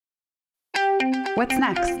What's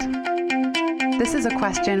next? This is a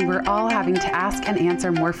question we're all having to ask and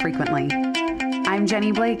answer more frequently. I'm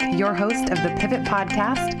Jenny Blake, your host of the Pivot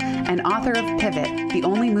Podcast and author of Pivot, The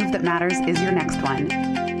Only Move That Matters Is Your Next One.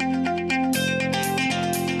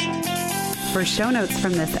 For show notes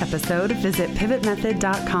from this episode, visit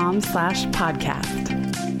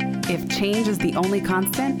pivotmethod.com/podcast. If change is the only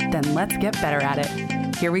constant, then let's get better at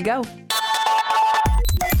it. Here we go.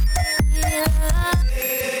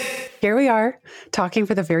 Here we are talking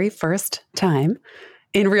for the very first time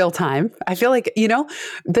in real time. I feel like,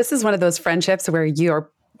 this is one of those friendships where you're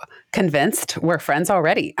convinced we're friends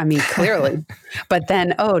already. I mean, clearly. But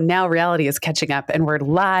then, now reality is catching up and we're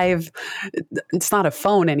live. It's not a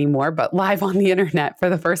phone anymore, but live on the internet for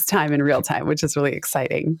the first time in real time, which is really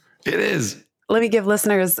exciting. It is. Let me give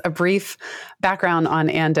listeners a brief background on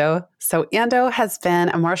Ando. So Ando has been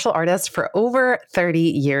a martial artist for over 30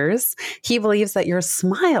 years. He believes that your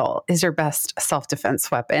smile is your best self-defense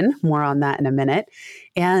weapon. More on that in a minute.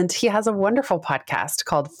 And he has a wonderful podcast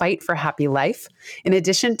called Fight for Happy Life, in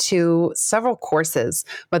addition to several courses.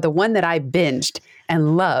 But the one that I binged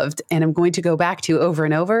and loved and I'm going to go back to over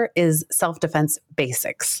and over is Self-Defense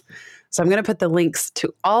Basics. So I'm going to put the links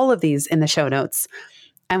to all of these in the show notes.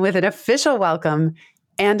 And with an official welcome,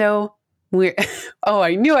 Ando,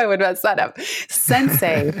 I knew I would mess that up.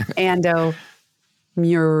 Sensei Ando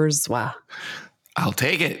Murzwa. I'll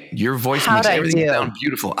take it. Your voice makes everything sound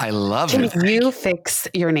beautiful. I love it. Can you fix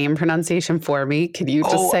your name pronunciation for me? Can you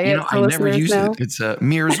just say it? I never use it. It's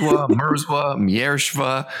Mirzwa, Murzwa,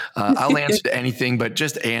 Miershva. I'll answer to anything, but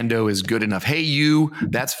just Ando is good enough. Hey, you,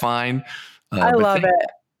 that's fine. I love it.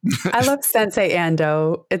 I love Sensei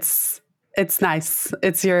Ando. It's nice.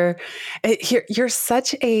 You're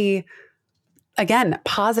such a, again,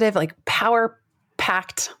 positive, like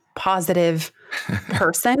power-packed, positive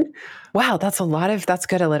person. Wow, that's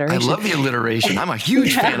good alliteration. I love the alliteration. I'm a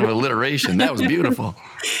huge fan of alliteration. That was beautiful.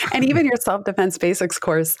 And even your self-defense basics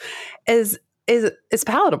course is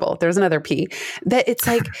palatable. There's another P. That it's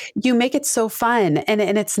like you make it so fun, and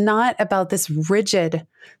it's not about this rigid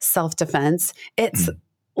self-defense. It's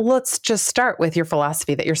let's just start with your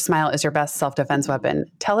philosophy that your smile is your best self-defense weapon.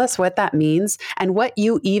 Tell us what that means and what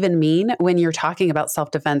you even mean when you're talking about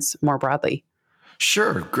self-defense more broadly.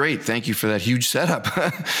 Sure. Great. Thank you for that huge setup.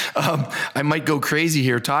 I might go crazy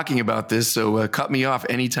here talking about this, so cut me off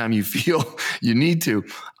anytime you feel you need to.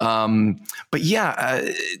 But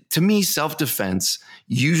to me, self-defense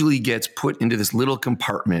usually gets put into this little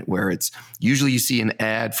compartment where it's usually you see an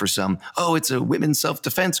ad for it's a women's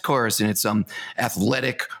self-defense course, and it's some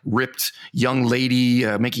athletic, ripped young lady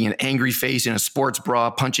making an angry face in a sports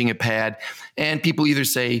bra, punching a pad. And people either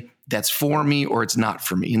say, that's for me or it's not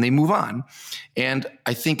for me, and they move on. And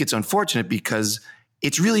I think it's unfortunate because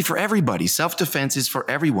it's really for everybody. Self-defense is for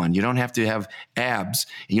everyone. You don't have to have abs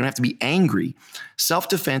and you don't have to be angry.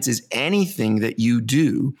 Self-defense is anything that you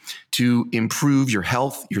do to improve your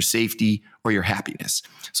health, your safety, or your happiness.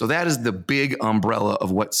 So that is the big umbrella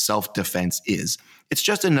of what self-defense is. It's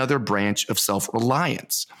just another branch of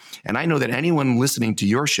self-reliance. And I know that anyone listening to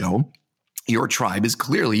your show, your tribe is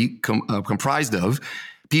clearly comprised of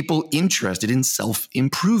people interested in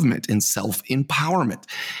self-improvement and self-empowerment.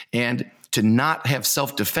 And to not have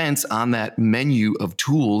self-defense on that menu of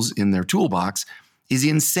tools in their toolbox is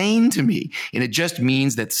insane to me. And it just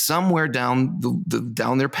means that somewhere down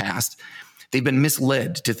their past, they've been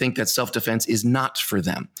misled to think that self-defense is not for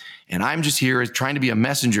them. And I'm just here trying to be a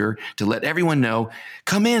messenger to let everyone know,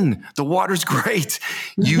 come in, the water's great.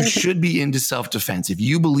 You should be into self-defense. If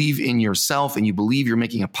you believe in yourself and you believe you're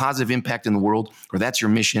making a positive impact in the world, or that's your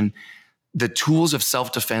mission, the tools of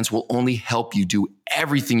self-defense will only help you do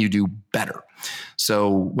everything you do better. So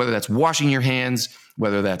whether that's washing your hands,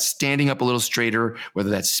 whether that's standing up a little straighter, whether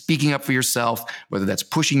that's speaking up for yourself, whether that's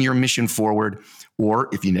pushing your mission forward, or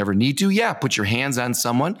if you never need to, put your hands on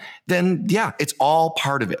someone, then it's all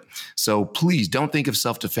part of it. So please don't think of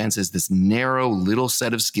self-defense as this narrow little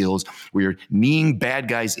set of skills where you're kneeing bad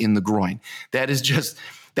guys in the groin.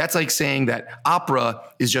 That's like saying that opera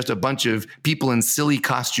is just a bunch of people in silly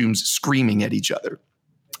costumes screaming at each other.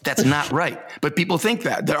 That's not right. But people think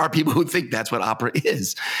that. There are people who think that's what opera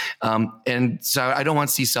is. And so I don't want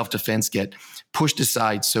to see self-defense get pushed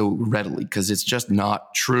aside so readily because it's just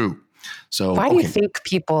not true. So why do you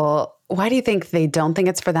think they don't think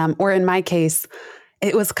it's for them? Or in my case,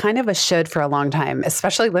 it was kind of a should for a long time,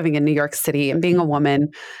 especially living in New York City and being a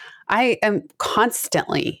woman. I am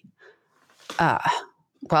constantly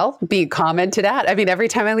Well, be common to that. I mean, every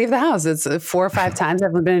time I leave the house, it's 4 or 5 times.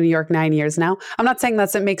 I've been in New York 9 years now. I'm not saying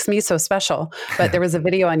that's what makes me so special, but there was a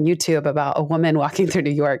video on YouTube about a woman walking through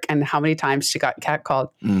New York and how many times she got catcalled.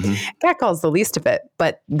 Catcall's the least of it,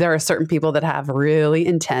 but there are certain people that have really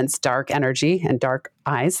intense dark energy and dark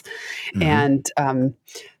eyes. And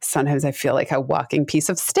sometimes I feel like a walking piece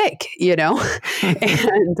of steak,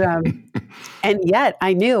 and yet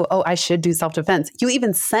I knew, I should do self-defense. You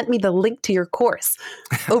even sent me the link to your course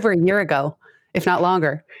over a year ago, if not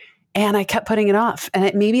longer. And I kept putting it off.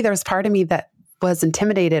 And maybe there's part of me that was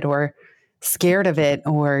intimidated or scared of it,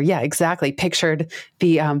 or pictured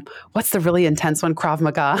the, what's the really intense one? Krav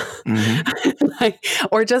Maga.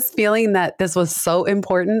 Or just feeling that this was so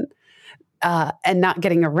important and not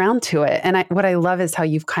getting around to it. And what I love is how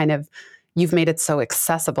you've made it so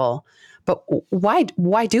accessible. But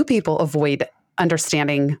why do people avoid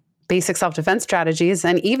understanding basic self-defense strategies,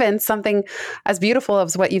 and even something as beautiful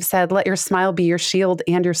as what you've said, let your smile be your shield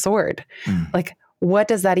and your sword? Like, what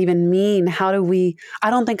does that even mean? I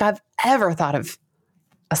don't think I've ever thought of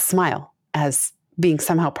a smile as being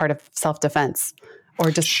somehow part of self-defense or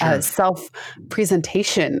just a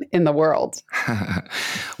self-presentation in the world.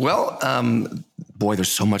 Well, boy,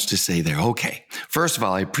 there's so much to say there. Okay. First of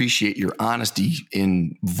all, I appreciate your honesty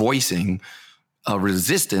in voicing a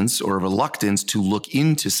resistance or a reluctance to look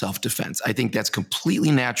into self-defense. I think that's completely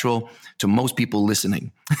natural to most people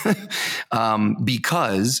listening.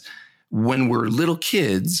 Because when we're little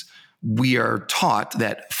kids, we are taught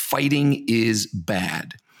that fighting is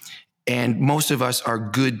bad. And most of us are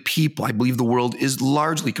good people. I believe the world is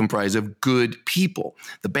largely comprised of good people.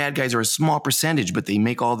 The bad guys are a small percentage, but they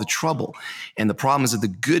make all the trouble. And the problem is that the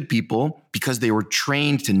good people, because they were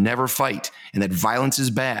trained to never fight and that violence is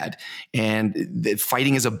bad and that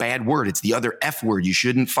fighting is a bad word, it's the other F word, you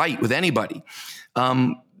shouldn't fight with anybody,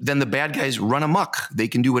 then the bad guys run amok. They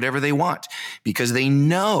can do whatever they want because they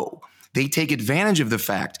know. They take advantage of the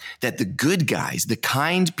fact that the good guys, the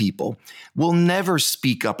kind people, will never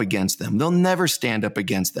speak up against them. They'll never stand up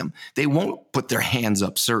against them. They won't put their hands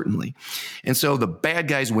up, certainly. And so the bad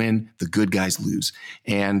guys win, the good guys lose.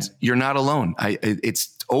 And you're not alone.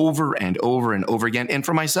 It's over and over and over again. And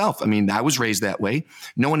for myself, I was raised that way.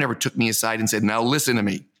 No one ever took me aside and said, now listen to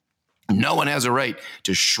me. No one has a right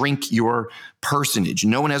to shrink your personage.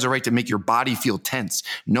 No one has a right to make your body feel tense.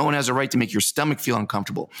 No one has a right to make your stomach feel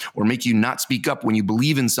uncomfortable or make you not speak up when you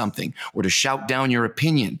believe in something or to shout down your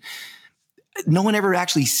opinion. No one ever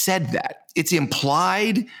actually said that. It's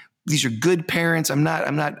implied. These are good parents. I'm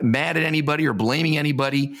not mad at anybody or blaming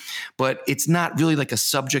anybody, but it's not really like a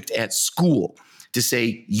subject at school to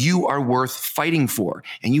say you are worth fighting for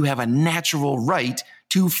and you have a natural right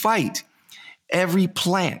to fight. Every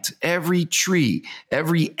plant, every tree,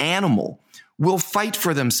 every animal will fight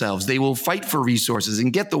for themselves. They will fight for resources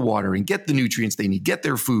and get the water and get the nutrients they need, get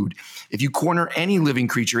their food. If you corner any living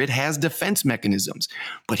creature, it has defense mechanisms.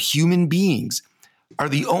 But human beings are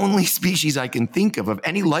the only species I can think of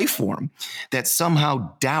any life form that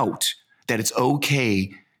somehow doubt that it's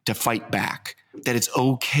okay to fight back, that it's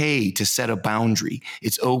okay to set a boundary.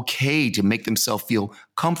 It's okay to make themselves feel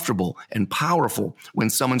comfortable and powerful when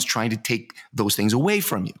someone's trying to take those things away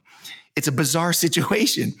from you. It's a bizarre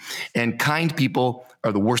situation. And kind people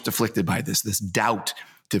are the worst afflicted by this doubt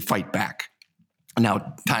to fight back.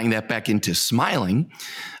 Now, tying that back into smiling,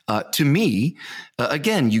 to me,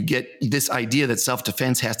 again, you get this idea that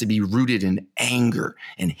self-defense has to be rooted in anger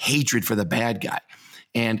and hatred for the bad guy.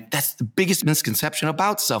 And that's the biggest misconception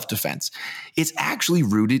about self-defense. It's actually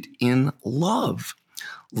rooted in love.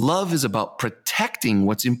 Love is about protecting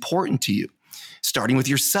what's important to you, starting with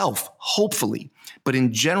yourself, hopefully. But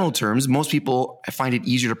in general terms, most people find it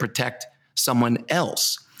easier to protect someone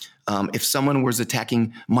else. If someone was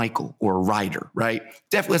attacking Michael or Ryder, right?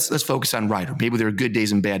 Definitely, let's focus on Ryder. Maybe there are good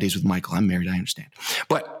days and bad days with Michael. I'm married, I understand.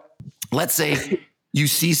 But let's say you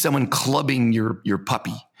see someone clubbing your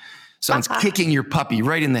puppy. Someone's kicking your puppy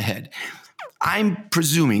right in the head. I'm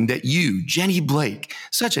presuming that you, Jenny Blake,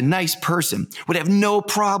 such a nice person, would have no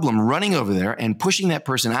problem running over there and pushing that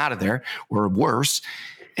person out of there, or worse,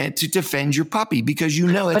 and to defend your puppy because you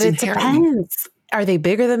know it's inherently. But it depends. Are they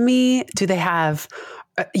bigger than me? Do they have,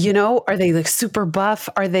 are they like super buff?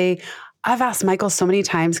 I've asked Michael so many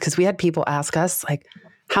times because we had people ask us like,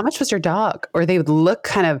 how much was your dog? Or they would look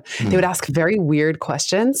they would ask very weird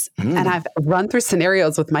questions. And I've run through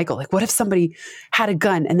scenarios with Michael. Like, what if somebody had a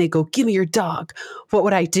gun and they go, give me your dog? What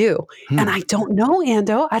would I do? And I don't know,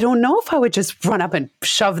 Ando. I don't know if I would just run up and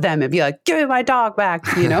shove them and be like, give me my dog back,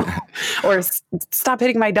 or stop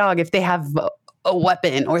hitting my dog if they have a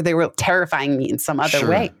weapon or they were terrifying me in some other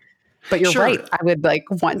way. But you're Sure. right. I would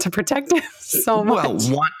want to protect him so much.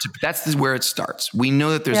 Well, that's where it starts. We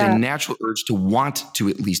know that there's a natural urge to want to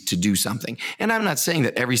at least to do something. And I'm not saying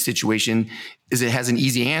that every situation has an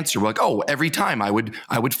easy answer. We're like, oh, every time I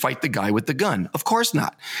would fight the guy with the gun. Of course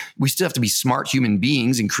not. We still have to be smart human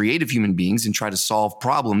beings and creative human beings and try to solve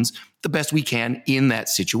problems the best we can in that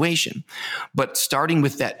situation. But starting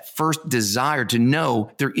with that first desire to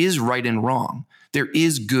know there is right and wrong. There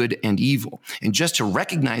is good and evil. And just to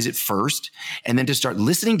recognize it first, and then to start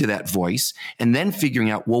listening to that voice, and then figuring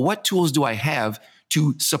out, well, what tools do I have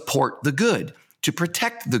to support the good, to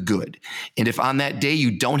protect the good? And if on that day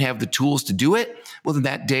you don't have the tools to do it, well, then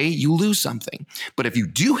that day you lose something. But if you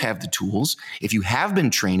do have the tools, if you have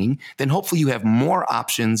been training, then hopefully you have more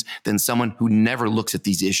options than someone who never looks at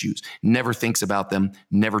these issues, never thinks about them,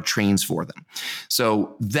 never trains for them.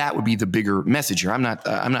 So that would be the bigger message here. I'm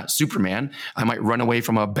not Superman. I might run away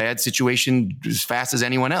from a bad situation as fast as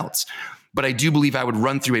anyone else. But I do believe I would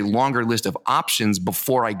run through a longer list of options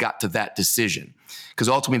before I got to that decision. Because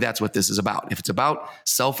ultimately, that's what this is about. If it's about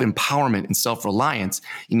self-empowerment and self-reliance,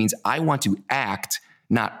 it means I want to act,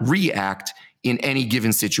 not react in any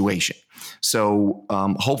given situation. So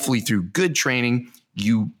hopefully through good training,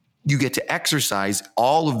 you get to exercise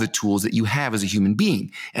all of the tools that you have as a human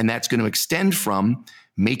being. And that's going to extend from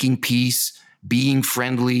making peace, being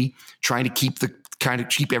friendly, trying to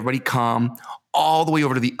keep everybody calm, all the way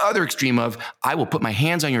over to the other extreme of, I will put my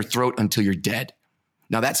hands on your throat until you're dead.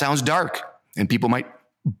 Now that sounds dark and people might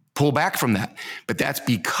pull back from that, but that's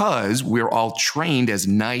because we're all trained as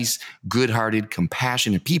nice, good-hearted,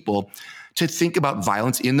 compassionate people to think about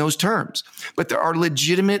violence in those terms. But there are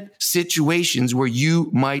legitimate situations where you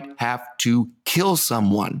might have to kill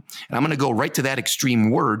someone. And I'm going to go right to that extreme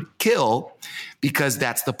word, kill, because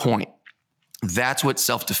that's the point. That's what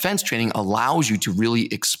self-defense training allows you to really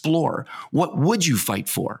explore. What would you fight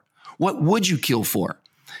for? What would you kill for?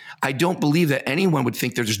 I don't believe that anyone would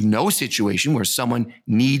think there's no situation where someone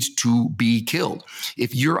needs to be killed.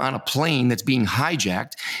 If you're on a plane that's being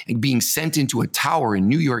hijacked and being sent into a tower in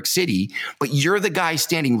New York City, but you're the guy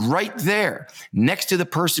standing right there next to the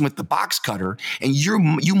person with the box cutter, and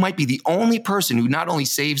you might be the only person who not only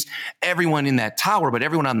saves everyone in that tower, but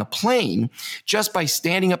everyone on the plane, just by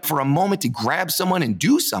standing up for a moment to grab someone and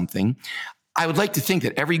do something, I would like to think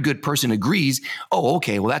that every good person agrees, oh,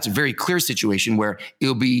 okay, well, that's a very clear situation where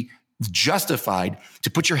it'll be justified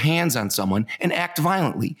to put your hands on someone and act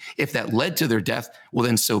violently. If that led to their death, well,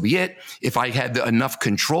 then so be it. If I had enough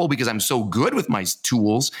control because I'm so good with my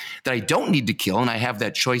tools that I don't need to kill and I have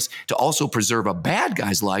that choice to also preserve a bad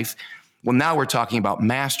guy's life, well, now we're talking about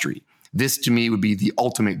mastery. This, to me, would be the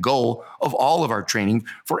ultimate goal of all of our training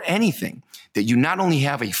for anything, that you not only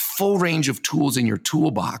have a full range of tools in your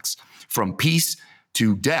toolbox from peace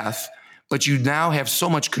to death, but you now have so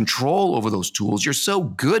much control over those tools. You're so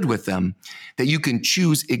good with them that you can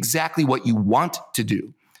choose exactly what you want to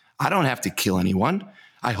do. I don't have to kill anyone.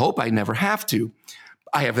 I hope I never have to.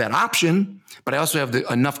 I have that option, but I also have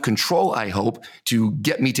enough control, I hope, to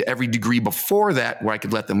get me to every degree before that where I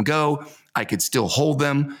could let them go. I could still hold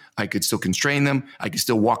them. I could still constrain them. I could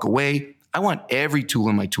still walk away. I want every tool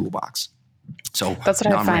in my toolbox. So that's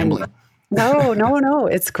what I find. Rambling. No.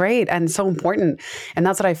 It's great and so important. And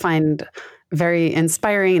that's what I find very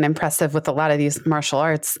inspiring and impressive with a lot of these martial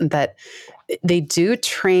arts, that they do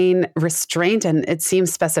train restraint and it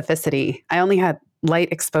seems specificity. I only had light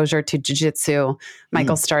exposure to jiu-jitsu.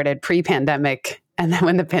 Michael started pre-pandemic. And then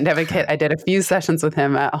when the pandemic hit, I did a few sessions with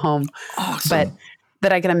him at home. Awesome. But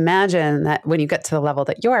that I can imagine that when you get to the level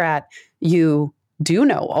that you're at, you do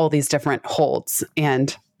know all these different holds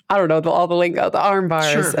and I don't know, all the lingo, the arm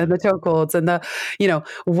bars and the chokeholds and the,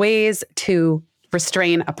 ways to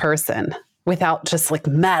restrain a person without just like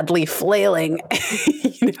madly flailing,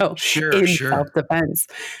 in self-defense.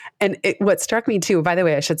 And what struck me too, by the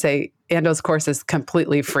way, I should say, Ando's course is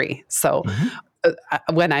completely free. So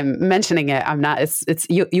when I'm mentioning it, I'm not, it's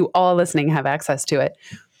you all listening have access to it.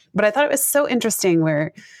 But I thought it was so interesting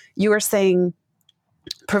where you were saying,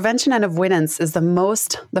 prevention and avoidance is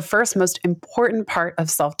the first most important part of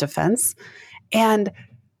self-defense. And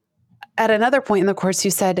at another point in the course, you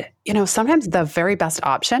said, sometimes the very best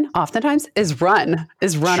option, oftentimes, is run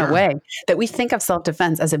away. That we think of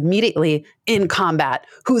self-defense as immediately in combat,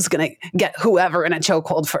 who's going to get whoever in a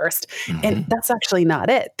chokehold first. And that's actually not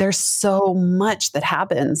it. There's so much that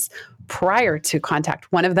happens prior to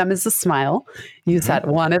contact. One of them is a smile. You said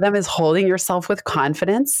one of them is holding yourself with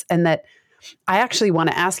confidence, and that I actually want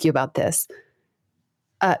to ask you about this.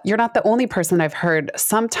 You're not the only person I've heard.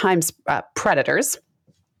 Sometimes predators,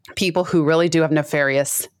 people who really do have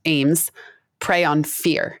nefarious aims, prey on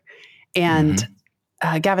fear. And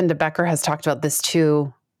Gavin de Becker has talked about this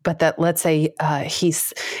too, but that let's say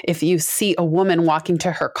if you see a woman walking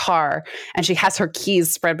to her car and she has her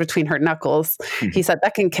keys spread between her knuckles, he said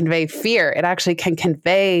that can convey fear. It actually can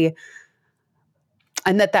convey,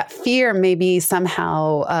 and that fear may be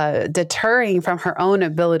somehow deterring from her own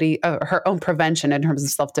ability, her own prevention in terms of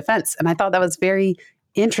self-defense. And I thought that was very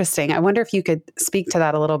interesting. I wonder if you could speak to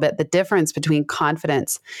that a little bit, the difference between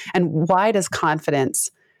confidence and why does confidence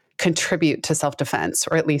contribute to self-defense,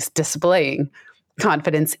 or at least displaying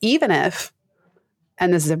confidence, even if,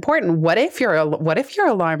 and this is important, what if your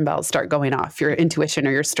alarm bells start going off, your intuition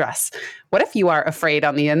or your stress? What if you are afraid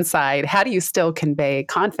on the inside? How do you still convey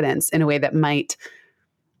confidence in a way that might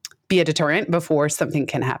be a deterrent before something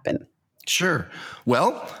can happen? Sure.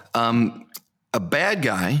 Well, a bad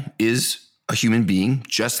guy is a human being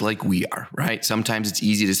just like we are, right? Sometimes it's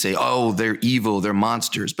easy to say, oh, they're evil, they're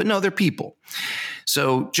monsters, but no, they're people.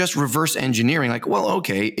 So just reverse engineering, like, well,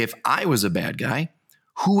 okay, if I was a bad guy,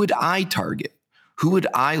 who would I target? Who would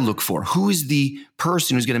I look for? Who is the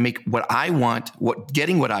person who's going to make what I want,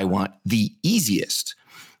 getting what I want, the easiest?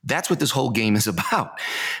 That's what this whole game is about.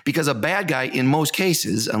 Because a bad guy, in most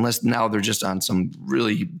cases, unless now they're just on some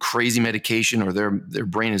really crazy medication or their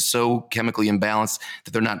brain is so chemically imbalanced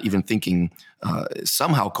that they're not even thinking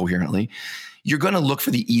somehow coherently, you're going to look for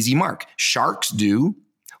the easy mark. Sharks do.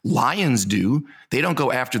 Lions do. They don't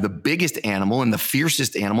go after the biggest animal and the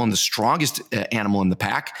fiercest animal and the strongest animal in the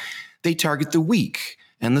pack. They target the weak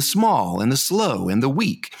and the small and the slow and the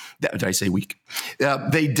weak. Did I say weak?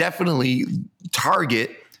 They definitely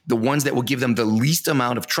target the ones that will give them the least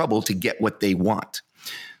amount of trouble to get what they want.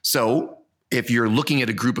 So if you're looking at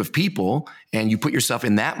a group of people and you put yourself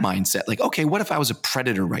in that mindset, like, okay, what if I was a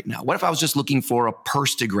predator right now? What if I was just looking for a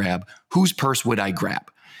purse to grab? Whose purse would I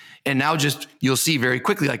grab? And now you'll see very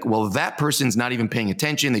quickly, like, well, that person's not even paying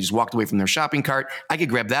attention. They just walked away from their shopping cart. I could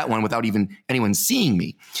grab that one without even anyone seeing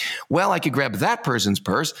me. Well, I could grab that person's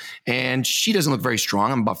purse and she doesn't look very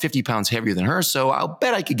strong. I'm about 50 pounds heavier than her. So I'll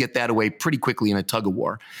bet I could get that away pretty quickly in a tug of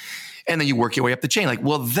war. And then you work your way up the chain. Like,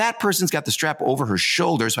 well, that person's got the strap over her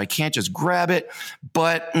shoulder, so I can't just grab it.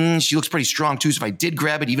 But she looks pretty strong too. So if I did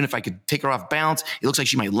grab it, even if I could take her off balance, it looks like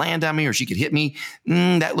she might land on me or she could hit me.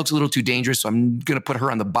 That looks a little too dangerous. So I'm going to put her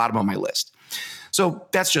on the bottom of my list. So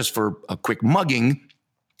that's just for a quick mugging.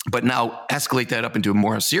 But now escalate that up into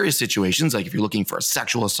more serious situations, like if you're looking for a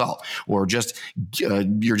sexual assault or just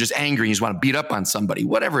you're just angry and you just want to beat up on somebody,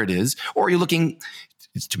 whatever it is, or you're looking,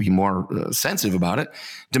 to be more sensitive about it,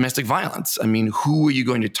 domestic violence. I mean, who are you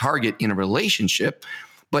going to target in a relationship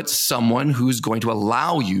but someone who's going to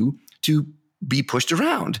allow you to be pushed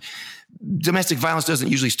around? Domestic violence doesn't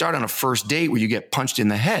usually start on a first date where you get punched in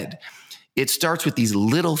the head. It starts with these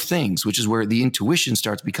little things, which is where the intuition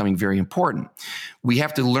starts becoming very important. We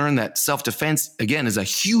have to learn that self-defense, again, is a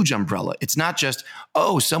huge umbrella. It's not just,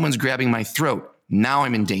 oh, someone's grabbing my throat, now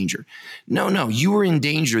I'm in danger. No, you were in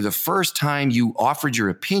danger the first time you offered your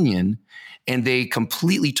opinion and they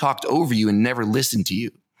completely talked over you and never listened to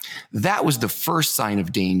you. That was the first sign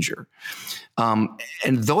of danger. And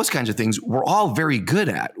those kinds of things we're all very good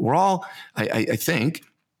at. We're all, I think,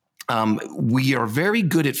 we are very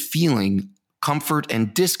good at feeling comfort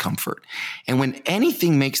and discomfort. And when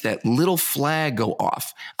anything makes that little flag go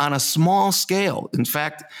off on a small scale, in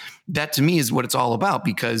fact, that to me is what it's all about,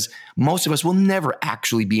 because most of us will never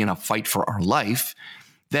actually be in a fight for our life,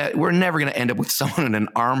 that we're never going to end up with someone in an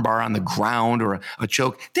arm bar on the ground or a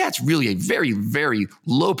choke. That's really a very, very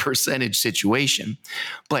low percentage situation.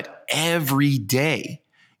 But every day,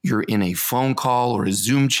 you're in a phone call or a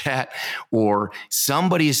Zoom chat, or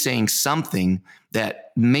somebody is saying something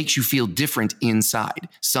that makes you feel different inside.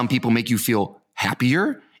 Some people make you feel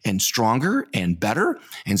happier and stronger and better.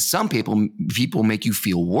 And some people make you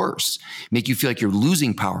feel worse, make you feel like you're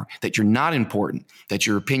losing power, that you're not important, that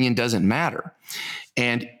your opinion doesn't matter.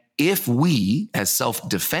 And if we, as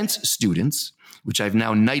self-defense students, which I've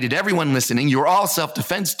now knighted everyone listening, you're all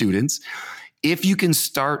self-defense students, if you can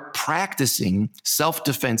start practicing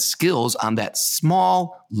self-defense skills on that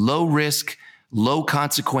small, low-risk,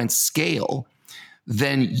 low-consequence scale,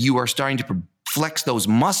 then you are starting to flex those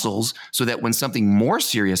muscles so that when something more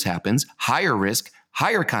serious happens, higher risk,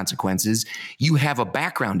 higher consequences, you have a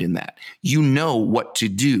background in that. You know what to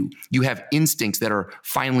do. You have instincts that are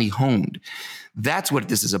finely honed. That's what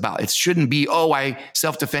this is about. It shouldn't be,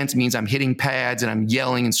 self-defense means I'm hitting pads and I'm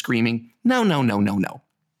yelling and screaming. No.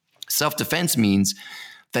 Self-defense means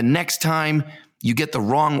the next time you get the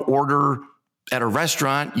wrong order at a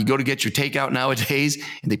restaurant, you go to get your takeout nowadays,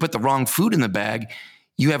 and they put the wrong food in the bag,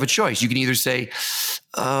 you have a choice. You can either say,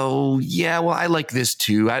 oh, yeah, well, I like this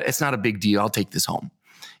too. It's not a big deal. I'll take this home.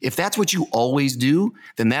 If that's what you always do,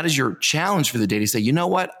 then that is your challenge for the day to say, you know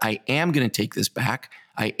what? I am going to take this back.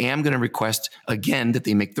 I am going to request again that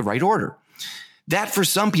they make the right order. That for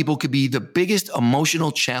some people could be the biggest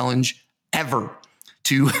emotional challenge ever,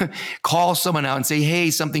 to call someone out and say, hey,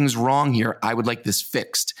 something's wrong here. I would like this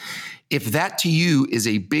fixed. If that to you is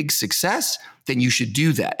a big success, then you should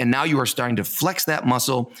do that. And now you are starting to flex that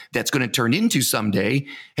muscle that's going to turn into someday,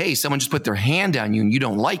 hey, someone just put their hand on you and you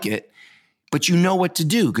don't like it, but you know what to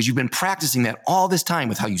do because you've been practicing that all this time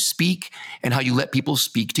with how you speak and how you let people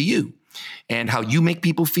speak to you and how you make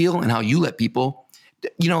people feel and how you let people,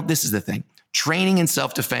 this is the thing. Training in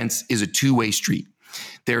self-defense is a two-way street.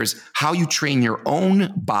 There's how you train your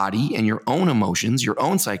own body and your own emotions, your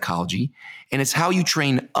own psychology, and it's how you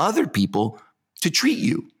train other people to treat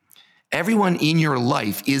you. Everyone in your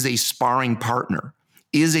life is a sparring partner,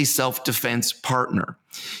 is a self-defense partner.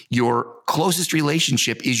 Your closest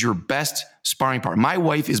relationship is your best sparring partner. My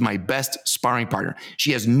wife is my best sparring partner.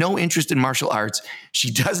 She has no interest in martial arts.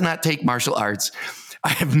 She does not take martial arts. I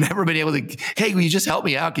have never been able to, hey, will you just help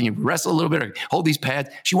me out? Can you wrestle a little bit or hold these pads?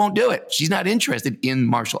 She won't do it. She's not interested in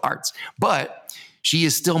martial arts, but she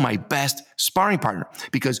is still my best sparring partner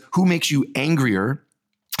because who makes you angrier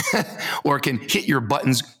or can hit your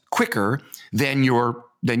buttons quicker than your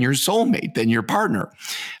soulmate, than your partner?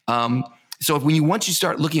 So once you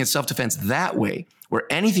start looking at self-defense that way, where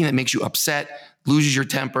anything that makes you upset, loses your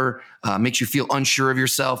temper, makes you feel unsure of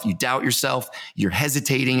yourself, you doubt yourself, you're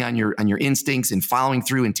hesitating on your instincts and following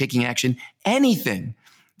through and taking action, anything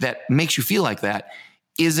that makes you feel like that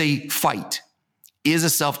is a fight, is a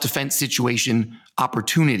self-defense situation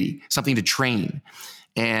opportunity, something to train.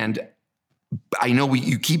 And I know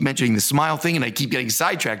you keep mentioning the smile thing and I keep getting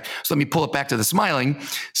sidetracked. So let me pull it back to the smiling.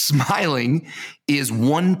 Smiling is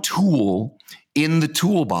one tool in the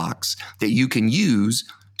toolbox that you can use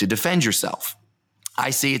to defend yourself. I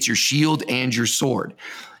say it's your shield and your sword.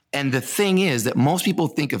 And the thing is that most people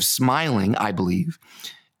think of smiling, I believe,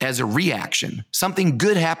 as a reaction. Something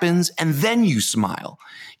good happens and then you smile.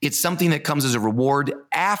 It's something that comes as a reward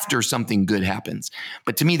after something good happens.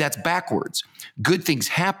 But to me, that's backwards. Good things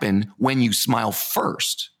happen when you smile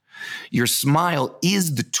first. Your smile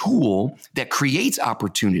is the tool that creates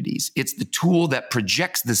opportunities. It's the tool that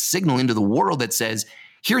projects the signal into the world that says,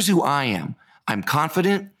 here's who I am. I'm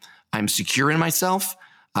confident. I'm secure in myself.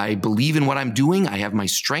 I believe in what I'm doing. I have my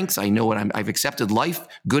strengths. I know I've accepted life,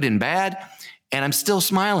 good and bad. And I'm still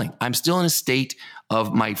smiling. I'm still in a state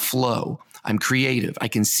of my flow. I'm creative. I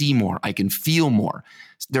can see more. I can feel more.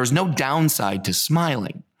 There's no downside to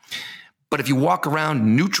smiling. But if you walk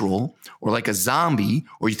around neutral or like a zombie,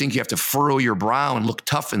 or you think you have to furrow your brow and look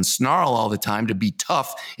tough and snarl all the time to be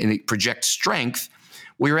tough and project strength,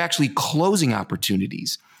 well, you're actually closing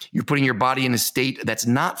opportunities. You're putting your body in a state that's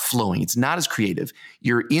not flowing. It's not as creative.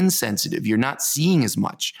 You're insensitive. You're not seeing as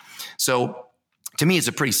much. So to me, it's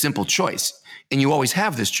a pretty simple choice. And you always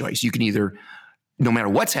have this choice. You can either, no matter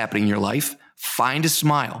what's happening in your life, find a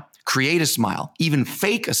smile, create a smile, even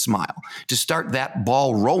fake a smile to start that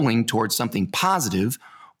ball rolling towards something positive,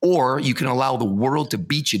 or you can allow the world to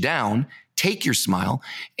beat you down, take your smile,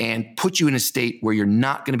 and put you in a state where you're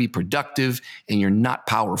not going to be productive and you're not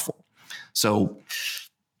powerful. So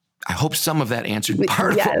I hope some of that answered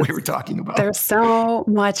part of what we were talking about. There's so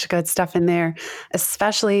much good stuff in there,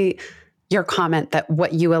 especially your comment that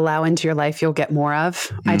what you allow into your life, you'll get more of.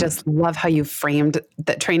 I just love how you framed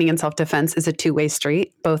that training in self-defense is a two-way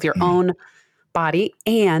street, both your own body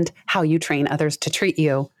and how you train others to treat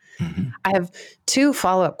you. I have two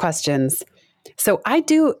follow-up questions. So I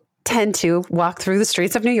do tend to walk through the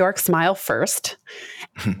streets of New York, smile first.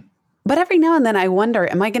 But every now and then I wonder,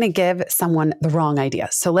 am I going to give someone the wrong idea?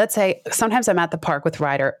 So let's say sometimes I'm at the park with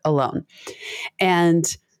Ryder alone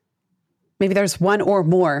and maybe there's one or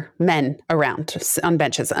more men around on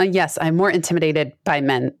benches. Yes, I'm more intimidated by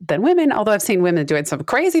men than women, although I've seen women doing some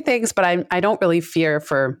crazy things, but I don't really fear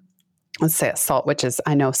for, let's say, assault, which is,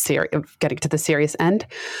 I know, getting to the serious end.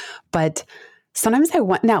 But sometimes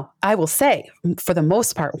I will say, for the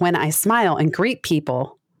most part, when I smile and greet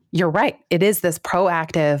people, you're right. It is this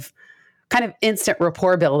proactive kind of instant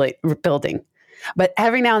rapport building. But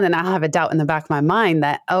every now and then I'll have a doubt in the back of my mind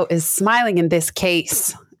that, is smiling in this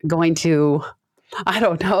case going to, I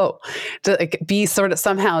don't know, to be sort of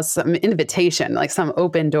somehow some invitation, like some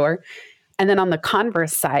open door. And then on the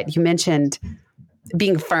converse side, you mentioned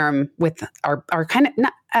being firm with our kind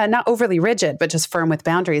of not overly rigid, but just firm with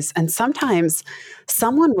boundaries. And sometimes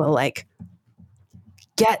someone will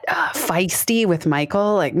get feisty with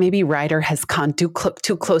Michael, like maybe Ryder has gone too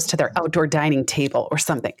close to their outdoor dining table or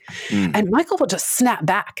something. And Michael will just snap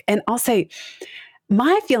back. And I'll say,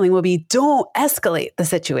 my feeling will be, don't escalate the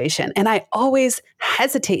situation. And I always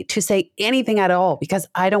hesitate to say anything at all because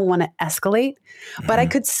I don't want to escalate. But I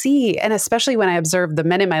could see, and especially when I observe the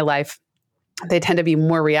men in my life, they tend to be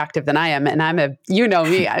more reactive than I am. And I'm you know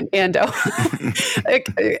me, Ando.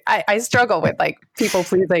 I struggle with like people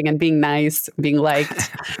pleasing and being nice, being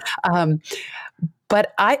liked.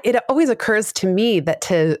 But it always occurs to me that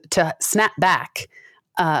to snap back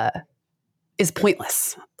is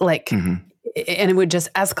pointless. Like, and it would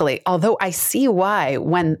just escalate. Although I see why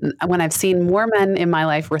when I've seen more men in my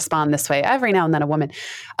life respond this way, every now and then a woman,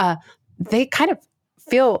 they kind of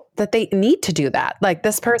feel that they need to do that. Like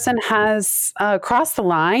this person has crossed the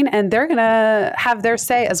line and they're going to have their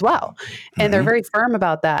say as well. And they're very firm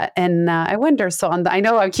about that. And I wonder, so I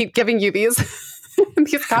know I keep giving you these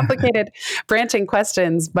these complicated branching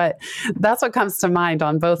questions, but that's what comes to mind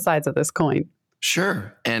on both sides of this coin.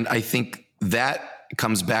 Sure. And I think that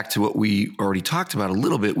comes back to what we already talked about a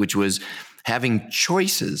little bit, which was having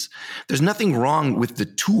choices. There's nothing wrong with the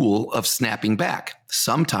tool of snapping back.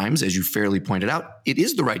 Sometimes, as you fairly pointed out, it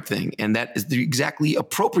is the right thing, and that is the exactly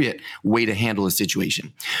appropriate way to handle a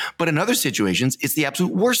situation. But in other situations, it's the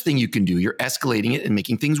absolute worst thing you can do. You're escalating it and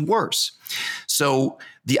making things worse. So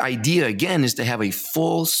the idea, again, is to have a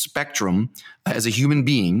full spectrum as a human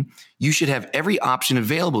being. You should have every option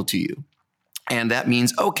available to you. And that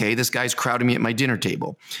means, okay, this guy's crowding me at my dinner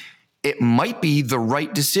table. It might be the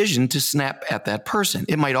right decision to snap at that person.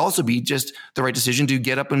 It might also be just the right decision to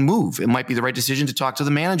get up and move. It might be the right decision to talk to the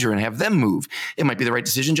manager and have them move. It might be the right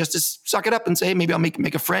decision just to suck it up and say, hey, maybe I'll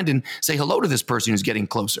make a friend and say hello to this person who's getting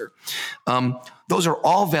closer. Those are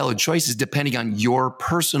all valid choices depending on your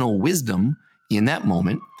personal wisdom in that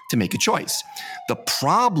moment to make a choice. The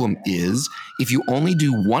problem is if you only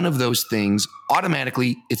do one of those things,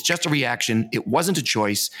 automatically it's just a reaction. It wasn't a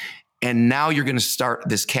choice. And now you're going to start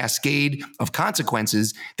this cascade of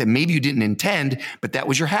consequences that maybe you didn't intend, but that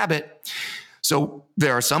was your habit. So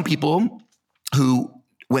there are some people who,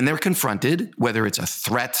 when they're confronted, whether it's a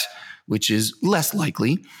threat, which is less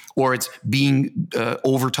likely, or it's being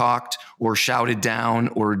overtalked or shouted down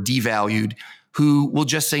or devalued, who will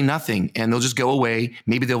just say nothing and they'll just go away.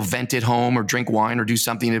 Maybe they'll vent at home or drink wine or do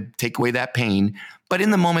something to take away that pain. But in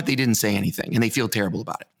the moment, they didn't say anything and they feel terrible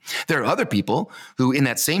about it. There are other people who in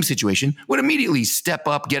that same situation would immediately step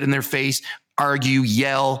up, get in their face, argue,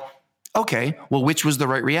 yell. Okay, well, which was the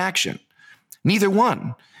right reaction? Neither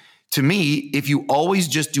one. To me, if you always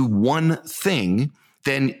just do one thing,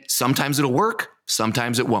 then sometimes it'll work,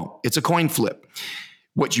 sometimes it won't. It's a coin flip.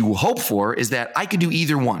 What you hope for is that I could do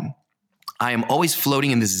either one. I am always floating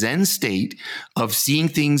in this Zen state of seeing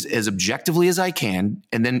things as objectively as I can,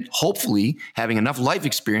 and then hopefully having enough life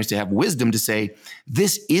experience to have wisdom to say,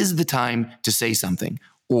 this is the time to say something,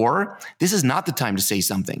 or this is not the time to say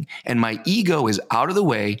something. And my ego is out of the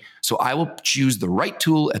way, so I will choose the right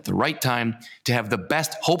tool at the right time to have the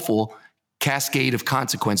best hopeful cascade of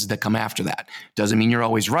consequences that come after that. Doesn't mean you're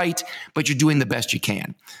always right, but you're doing the best you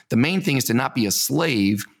can. The main thing is to not be a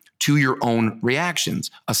slave to your own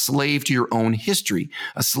reactions, a slave to your own history,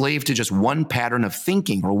 a slave to just one pattern of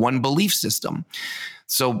thinking or one belief system.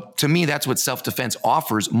 So to me, that's what self-defense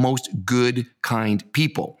offers most good, kind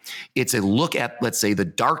people. It's a look at, let's say, the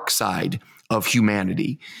dark side of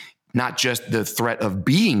humanity, not just the threat of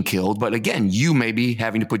being killed, but again, you may be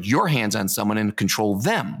having to put your hands on someone and control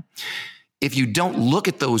them. If you don't look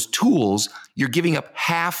at those tools, you're giving up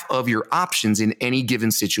half of your options in any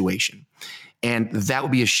given situation. And that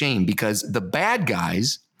would be a shame because the bad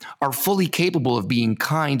guys are fully capable of being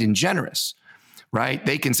kind and generous, right?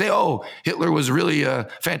 They can say, oh, Hitler was really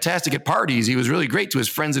fantastic at parties. He was really great to his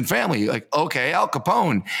friends and family. Like, okay, Al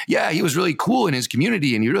Capone. Yeah, he was really cool in his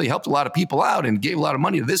community and he really helped a lot of people out and gave a lot of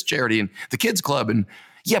money to this charity and the kids club. And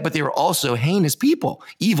yeah, but they were also heinous people,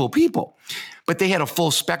 evil people. But they had a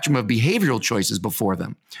full spectrum of behavioral choices before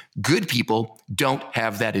them. Good people don't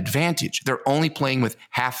have that advantage. They're only playing with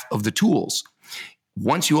half of the tools.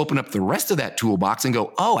 Once you open up the rest of that toolbox and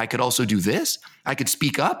go, oh, I could also do this. I could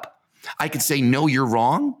speak up. I could say, no, you're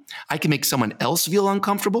wrong. I can make someone else feel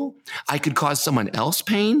uncomfortable. I could cause someone else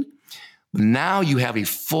pain. Now you have a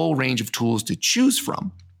full range of tools to choose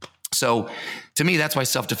from. So to me, that's why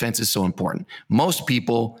self-defense is so important. Most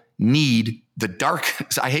people need the dark.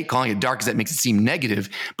 I hate calling it dark because that makes it seem negative,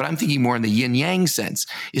 but I'm thinking more in the yin yang sense.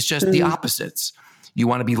 It's just the opposites. You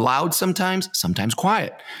want to be loud sometimes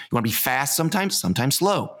quiet. You want to be fast sometimes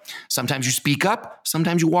slow. Sometimes you speak up,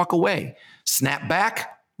 sometimes you walk away. Snap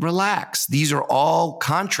back, relax. These are all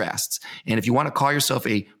contrasts. And if you want to call yourself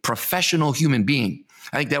a professional human being,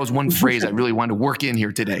 I think that was one phrase I really wanted to work in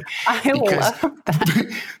here today. I love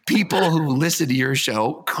that. People who listen to your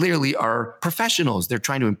show clearly are professionals. They're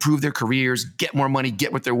trying to improve their careers, get more money,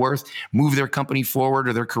 get what they're worth, move their company forward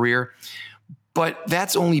or their career. But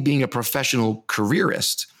that's only being a professional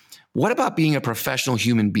careerist. What about being a professional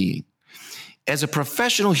human being? As a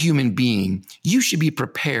professional human being, you should be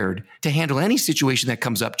prepared to handle any situation that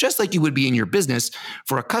comes up, just like you would be in your business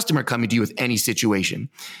for a customer coming to you with any situation.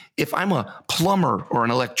 If I'm a plumber or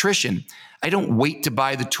an electrician, I don't wait to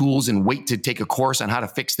buy the tools and wait to take a course on how to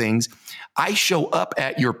fix things. I show up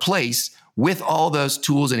at your place with all those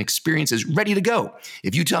tools and experiences ready to go.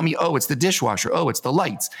 If you tell me, oh, it's the dishwasher, oh, it's the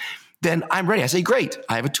lights, then I'm ready. I say, great,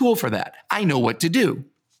 I have a tool for that. I know what to do.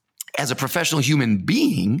 As a professional human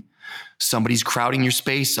being, somebody's crowding your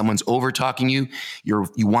space, someone's over talking you, you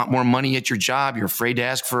want more money at your job, you're afraid to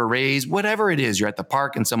ask for a raise, whatever it is, you're at the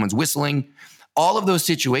park and someone's whistling. All of those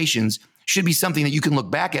situations should be something that you can look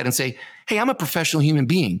back at and say, hey, I'm a professional human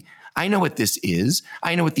being. I know what this is.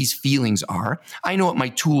 I know what these feelings are. I know what my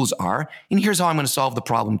tools are. And here's how I'm going to solve the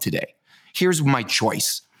problem today. Here's my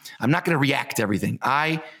choice. I'm not going to react to everything.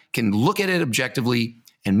 I can look at it objectively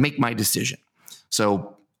and make my decision.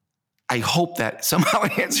 So I hope that somehow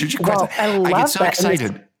answers your question. Well, I get so that.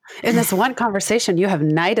 excited. In this one conversation, you have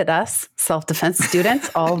knighted us, self-defense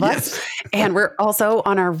students, all of us, and we're also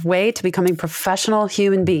on our way to becoming professional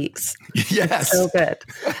human beings. Yes. It's so good.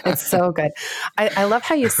 It's so good. I love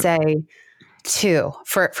how you say, too,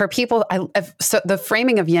 for people, so the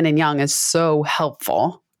framing of yin and yang is so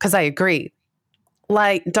helpful because I agree.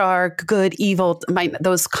 Light, dark, good, evil,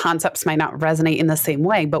 those concepts might not resonate in the same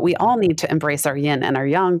way, but we all need to embrace our yin and our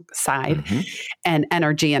yang side and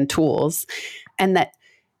energy and tools. And that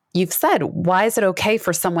you've said, why is it okay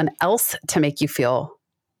for someone else to make you feel?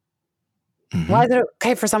 Why is it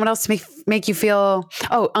okay for someone else to make you feel,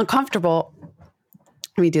 uncomfortable?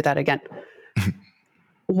 Let me do that again.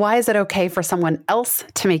 Why is it okay for someone else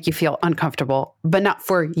to make you feel uncomfortable, but not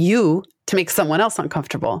for you to make someone else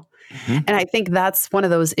uncomfortable? And I think that's one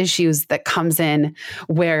of those issues that comes in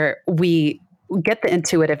where we get the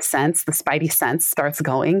intuitive sense, the spidey sense starts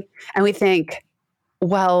going, and we think,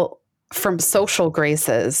 well, from social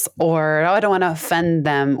graces, or I don't want to offend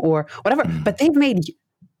them, or whatever, but they've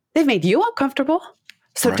made you uncomfortable.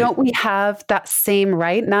 So don't we have that same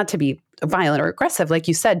right, not to be violent or aggressive, like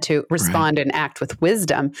you said, to respond and act with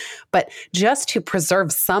wisdom, but just to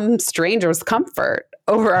preserve some stranger's comfort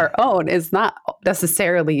over our own is not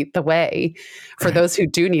necessarily the way for those who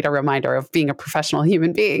do need a reminder of being a professional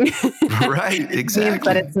human being. Right, exactly.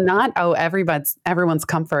 But it's not, everyone's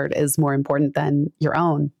comfort is more important than your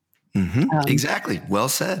own. Exactly. Well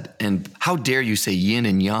said. And how dare you say yin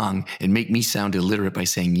and yang and make me sound illiterate by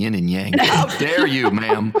saying yin and yang? How dare you,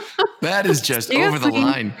 ma'am? That is just over the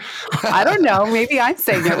line. I don't know. Maybe I'm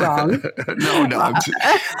saying it wrong. No.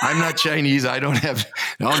 I'm not Chinese. I don't have.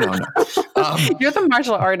 No. You're the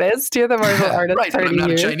martial artist. You're the martial artist. Right. But I'm not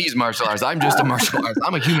a Chinese martial artist. I'm just a martial artist.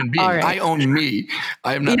 I'm a human being. Right. I own me.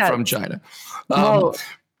 I am not from China.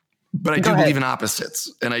 But I do believe in opposites.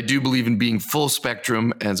 And I do believe in being full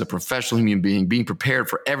spectrum as a professional human being, being prepared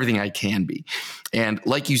for everything I can be. And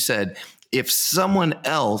like you said, if someone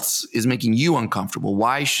else is making you uncomfortable,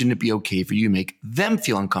 why shouldn't it be okay for you to make them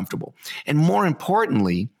feel uncomfortable? And more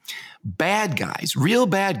importantly, bad guys, real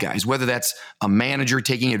bad guys, whether that's a manager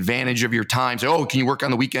taking advantage of your time, say, oh, can you work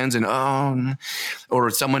on the weekends? And or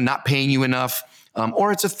someone not paying you enough,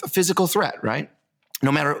 or it's a physical threat, right?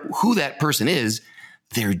 No matter who that person is,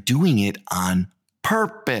 they're doing it on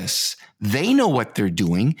purpose. They know what they're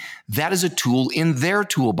doing. That is a tool in their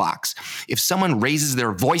toolbox. If someone raises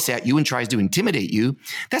their voice at you and tries to intimidate you,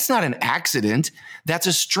 that's not an accident. That's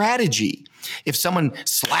a strategy. If someone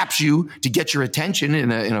slaps you to get your attention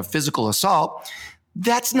in a physical assault,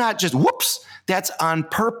 that's not just whoops. That's on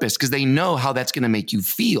purpose because they know how that's going to make you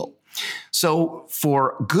feel. So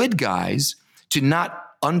for good guys to not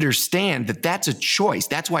understand that that's a choice.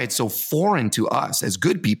 That's why it's so foreign to us as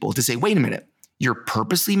good people to say, wait a minute, you're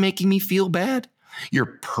purposely making me feel bad?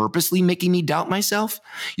 You're purposely making me doubt myself?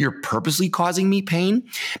 You're purposely causing me pain?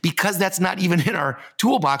 Because that's not even in our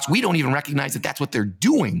toolbox. We don't even recognize that that's what they're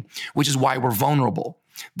doing, which is why we're vulnerable.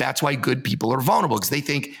 That's why good people are vulnerable because they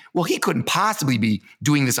think, well, he couldn't possibly be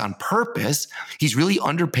doing this on purpose. He's really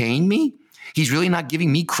underpaying me. He's really not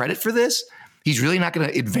giving me credit for this. He's really not going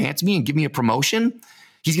to advance me and give me a promotion.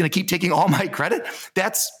 He's going to keep taking all my credit.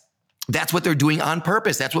 That's what they're doing on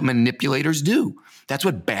purpose. That's what manipulators do. That's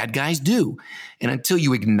what bad guys do. And until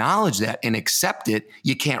you acknowledge that and accept it,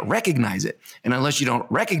 you can't recognize it. And unless you don't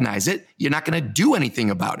recognize it, you're not going to do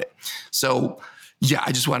anything about it. So Yeah,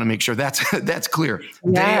 I just want to make sure that's clear.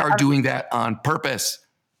 Yeah. They are doing that on purpose.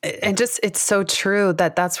 And just, it's so true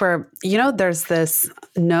that's where, there's this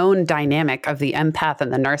known dynamic of the empath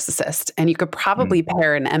and the narcissist. And you could probably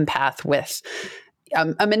pair an empath with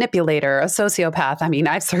a manipulator, a sociopath. I mean,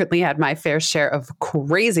 I've certainly had my fair share of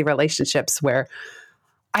crazy relationships where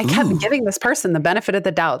I kept giving this person the benefit of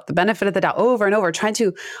the doubt over and over, trying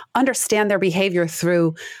to understand their behavior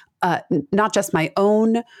through not just my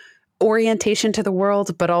own orientation to the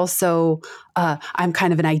world, but also I'm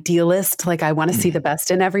kind of an idealist. Like, I want to see the best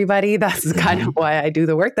in everybody. That's kind of why I do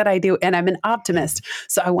the work that I do. And I'm an optimist.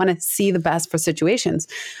 So I want to see the best for situations.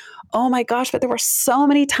 Oh my gosh, but there were so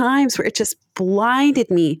many times where it just blinded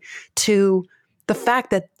me to the fact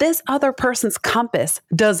that this other person's compass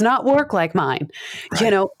does not work like mine,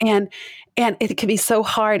 and it can be so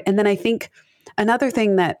hard. And then I think another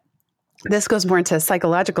thing that this goes more into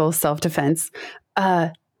psychological self-defense.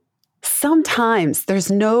 Sometimes there's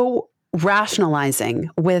no rationalizing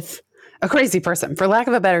with a crazy person, for lack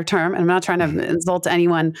of a better term. And I'm not trying to insult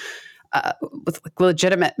anyone with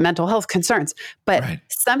legitimate mental health concerns, but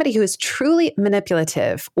somebody who is truly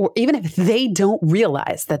manipulative, or even if they don't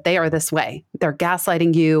realize that they are this way, they're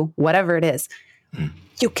gaslighting you, whatever it is,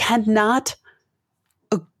 you cannot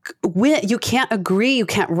you can't agree, you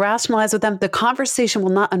can't rationalize with them. The conversation will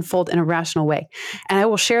not unfold in a rational way. And I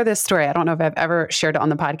will share this story. I don't know if I've ever shared it on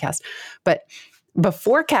the podcast, but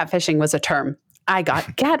before catfishing was a term, I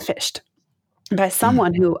got catfished by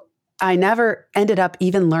someone who I never ended up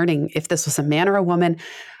even learning if this was a man or a woman.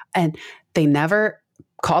 And they never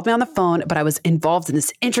called me on the phone, but I was involved in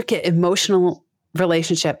this intricate emotional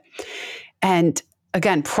relationship. And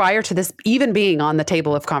again, prior to this even being on the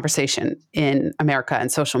table of conversation in America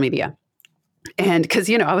and social media. And because,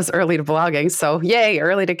 I was early to blogging, so yay,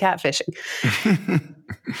 early to catfishing.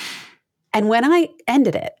 And when I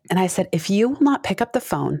ended it and I said, if you will not pick up the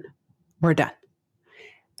phone, we're done.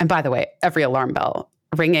 And by the way, every alarm bell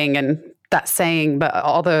ringing and that saying, but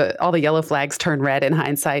all the yellow flags turn red in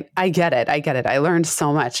hindsight. I get it. I learned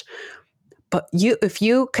so much. But if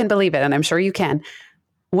you can believe it, and I'm sure you can,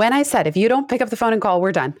 when I said, if you don't pick up the phone and call,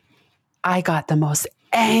 we're done, I got the most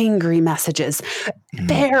angry messages,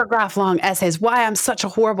 paragraph long essays, why I'm such a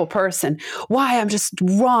horrible person, why I'm just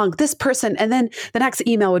wrong, this person. And then the next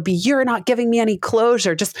email would be, you're not giving me any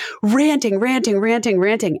closure, just ranting.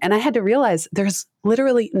 And I had to realize there's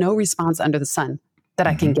literally no response under the sun that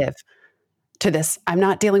I can give to this. I'm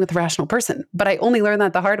not dealing with a rational person, but I only learned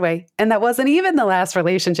that the hard way. And that wasn't even the last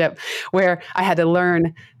relationship where I had to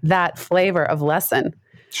learn that flavor of lesson.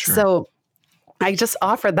 Sure. So I just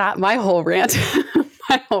offered that my whole rant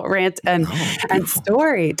and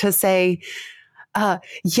story to say,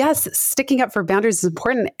 yes, sticking up for boundaries is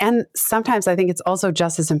important. And sometimes I think it's also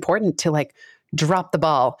just as important to drop the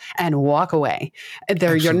ball and walk away.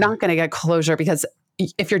 You're not going to get closure, because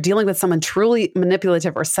if you're dealing with someone truly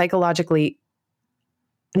manipulative or psychologically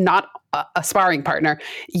not a sparring partner,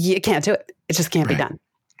 you can't do it. It just can't be done.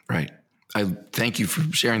 Right. I thank you for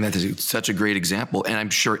sharing that. It's such a great example. And I'm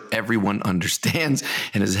sure everyone understands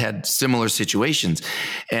and has had similar situations.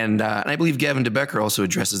 And I believe Gavin de Becker also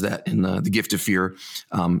addresses that in The Gift of Fear.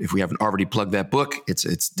 If we haven't already plugged that book,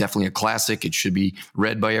 it's definitely a classic. It should be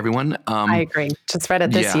read by everyone. I agree. Just read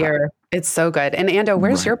it this year. It's so good. And Ando,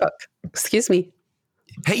 where's your book? Excuse me.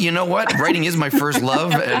 Hey, you know what? Writing is my first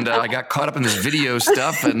love, and I got caught up in this video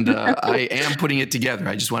stuff, and I am putting it together.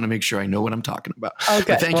 I just want to make sure I know what I'm talking about.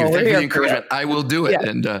 Okay. Thank you for the encouragement. I will do it,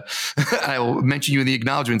 and I will mention you in the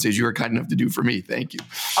acknowledgments as you are kind enough to do for me. Thank you.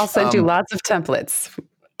 I'll send you lots of templates.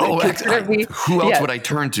 Oh, who else would I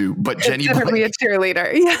turn to but Jenny Blake? Consider me a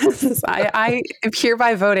cheerleader. Yes, I am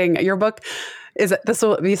hereby voting. Your book this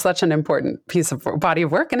will be such an important piece of body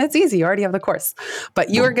of work, and it's easy. You already have the course, but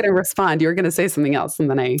you are going to respond. You're going to say something else, and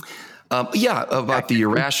then about the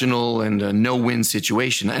irrational and no-win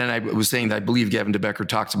situation. And I was saying that I believe Gavin de Becker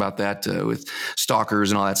talks about that with stalkers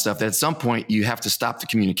and all that stuff, that at some point you have to stop the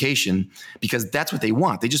communication, because that's what they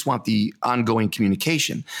want. They just want the ongoing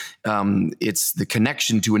communication. It's the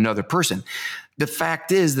connection to another person. The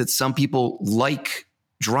fact is that some people like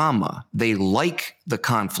drama. They like the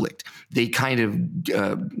conflict. They kind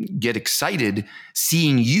of get excited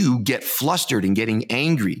seeing you get flustered and getting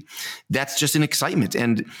angry. That's just an excitement.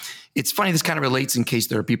 And it's funny, this kind of relates in case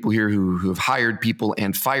there are people here who have hired people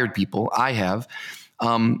and fired people. I have.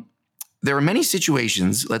 There are many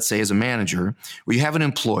situations, let's say as a manager, where you have an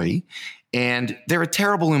employee and they're a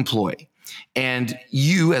terrible employee. And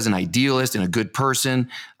you, as an idealist and a good person,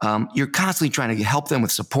 you're constantly trying to help them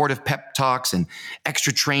with supportive pep talks and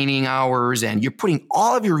extra training hours. And you're putting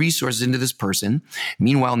all of your resources into this person,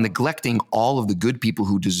 meanwhile neglecting all of the good people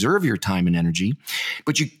who deserve your time and energy.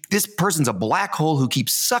 But this person's a black hole who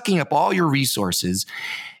keeps sucking up all your resources,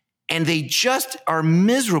 and they just are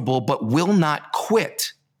miserable but will not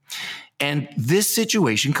quit. And this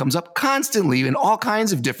situation comes up constantly in all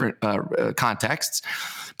kinds of different contexts.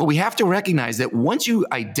 But we have to recognize that once you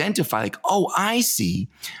identify, like, oh, I see,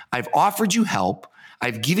 I've offered you help,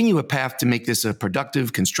 I've given you a path to make this a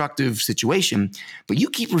productive, constructive situation, but you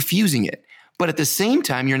keep refusing it. But at the same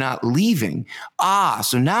time, you're not leaving.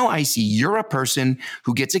 So now I see you're a person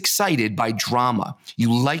who gets excited by drama.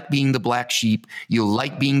 You like being the black sheep. You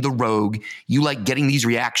like being the rogue. You like getting these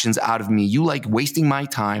reactions out of me. You like wasting my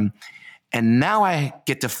time. And now I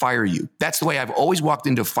get to fire you. That's the way I've always walked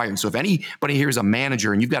into firing. So if anybody here is a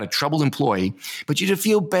manager and you've got a troubled employee, but you just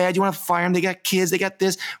feel bad, you want to fire them, they got kids, they got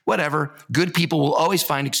this, whatever. Good people will always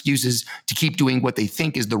find excuses to keep doing what they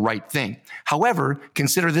think is the right thing. However,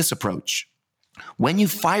 consider this approach. When you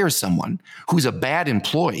fire someone who's a bad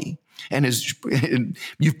employee, and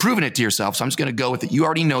you've proven it to yourself, so I'm just going to go with it. You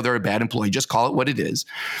already know they're a bad employee. Just call it what it is.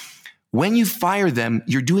 When you fire them,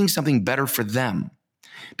 you're doing something better for them.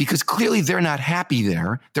 Because clearly they're not happy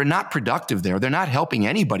there. They're not productive there. They're not helping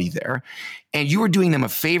anybody there. And you are doing them a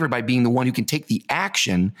favor by being the one who can take the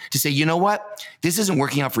action to say, you know what? This isn't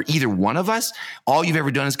working out for either one of us. All you've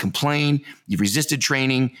ever done is complain. You've resisted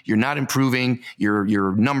training. You're not improving.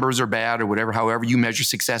 Your numbers are bad or whatever, however you measure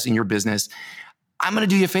success in your business. I'm going to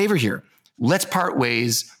do you a favor here. Let's part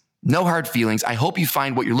ways. No hard feelings. I hope you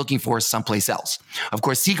find what you're looking for someplace else. Of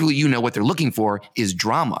course, secretly, you know what they're looking for is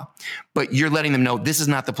drama, but you're letting them know this is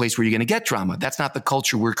not the place where you're going to get drama. That's not the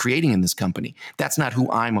culture we're creating in this company. That's not who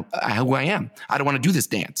I am. I don't want to do this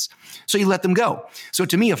dance. So you let them go. So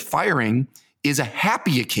to me, a firing is a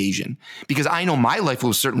happy occasion because I know my life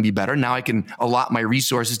will certainly be better. Now I can allot my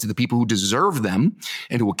resources to the people who deserve them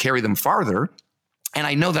and who will carry them farther. And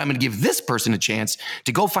I know that I'm going to give this person a chance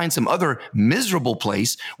to go find some other miserable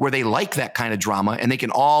place where they like that kind of drama and they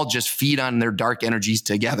can all just feed on their dark energies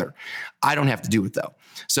together. I don't have to do it though.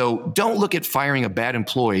 So don't look at firing a bad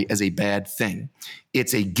employee as a bad thing.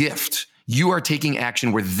 It's a gift. You are taking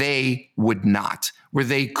action where they would not, where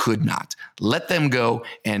they could not. Let them go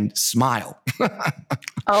and smile.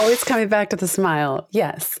 Always coming back to the smile.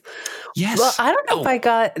 Yes. Yes. Well, I don't know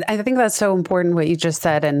if I think that's so important what you just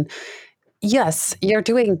said. And yes, you're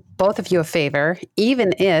doing both of you a favor,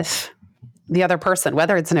 even if the other person,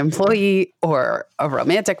 whether it's an employee or a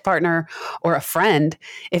romantic partner or a friend,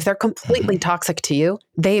 if they're completely toxic to you,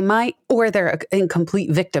 they might, or they're in complete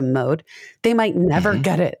victim mode, they might never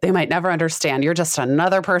get it. They might never understand. You're just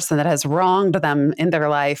another person that has wronged them in their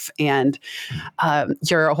life, and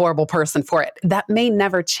you're a horrible person for it. That may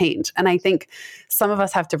never change. And I think some of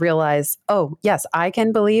us have to realize, oh, yes, I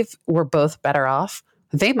can believe we're both better off.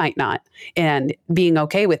 They might not, and being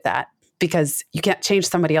okay with that, because you can't change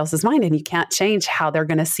somebody else's mind and you can't change how they're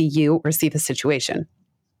going to see you or see the situation.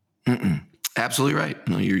 Absolutely right.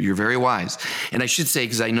 No, you're very wise. And I should say,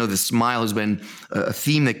 because I know the smile has been a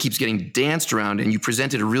theme that keeps getting danced around, and you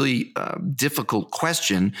presented a really difficult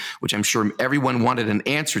question, which I'm sure everyone wanted an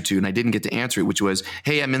answer to, and I didn't get to answer it, which was,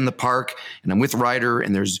 hey, I'm in the park and I'm with Ryder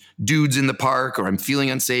and there's dudes in the park, or I'm feeling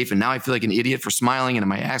unsafe and now I feel like an idiot for smiling, and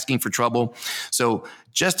am I asking for trouble? So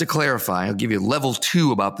just to clarify, I'll give you level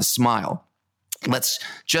 2 about the smile. Let's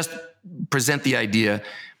just present the idea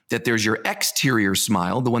that there's your exterior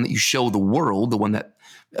smile, the one that you show the world, the one that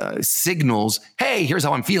signals, hey, here's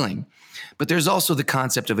how I'm feeling. But there's also the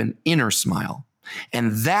concept of an inner smile.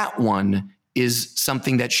 And that one is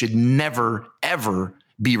something that should never, ever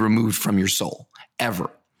be removed from your soul, ever.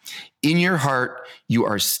 In your heart, you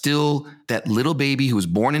are still that little baby who was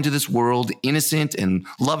born into this world, innocent and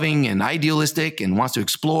loving and idealistic and wants to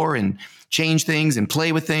explore and change things and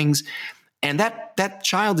play with things. And that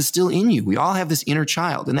child is still in you. We all have this inner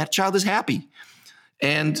child, and that child is happy.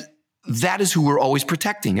 And that is who we're always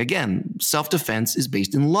protecting. Again, self-defense is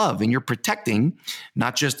based in love, and you're protecting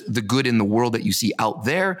not just the good in the world that you see out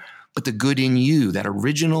there, but the good in you, that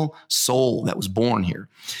original soul that was born here.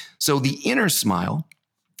 So the inner smile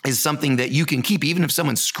is something that you can keep even if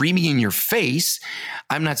someone's screaming in your face.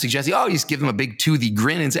 I'm not suggesting, you just give them a big toothy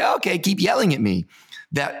grin and say, okay, keep yelling at me.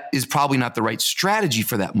 That is probably not the right strategy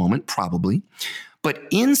for that moment, probably. But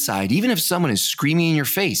inside, even if someone is screaming in your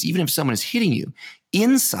face, even if someone is hitting you,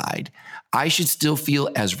 inside, I should still feel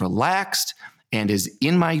as relaxed and as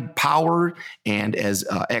in my power and as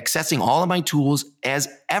accessing all of my tools as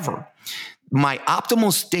ever. My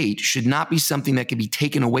optimal state should not be something that can be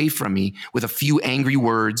taken away from me with a few angry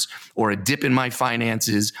words or a dip in my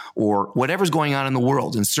finances or whatever's going on in the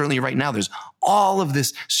world. And certainly right now, there's all of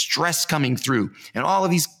this stress coming through and all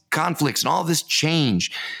of these conflicts and all of this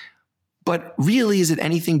change. But really, is it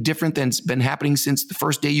anything different than's been happening since the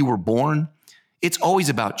first day you were born? It's always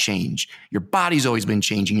about change. Your body's always been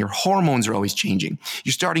changing. Your hormones are always changing.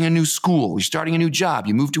 You're starting a new school. You're starting a new job.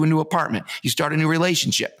 You move to a new apartment. You start a new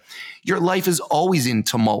relationship. Your life is always in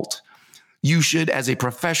tumult. You should, as a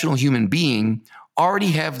professional human being, already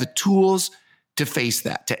have the tools to face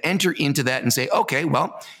that, to enter into that and say, okay,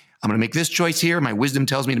 well, I'm going to make this choice here. My wisdom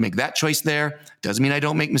tells me to make that choice there. Doesn't mean I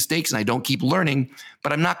don't make mistakes and I don't keep learning,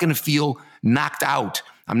 but I'm not going to feel knocked out.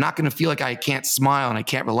 I'm not going to feel like I can't smile and I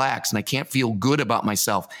can't relax and I can't feel good about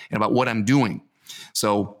myself and about what I'm doing.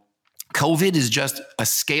 So COVID is just a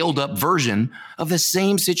scaled up version of the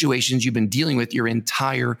same situations you've been dealing with your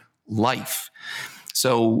entire life.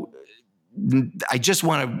 So I just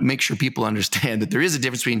want to make sure people understand that there is a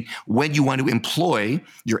difference between when you want to employ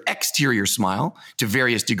your exterior smile to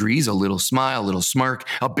various degrees, a little smile, a little smirk,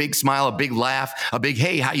 a big smile, a big laugh, a big,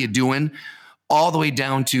 hey, how you doing? All the way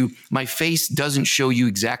down to my face doesn't show you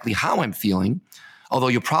exactly how I'm feeling, although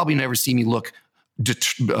you'll probably never see me look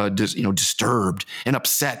disturbed and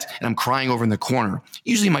upset and I'm crying over in the corner.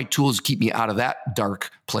 Usually my tools keep me out of that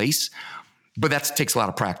dark place, but that takes a lot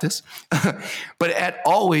of practice. But at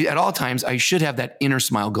all times, I should have that inner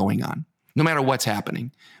smile going on, no matter what's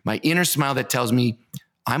happening. My inner smile that tells me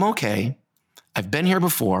I'm okay. I've been here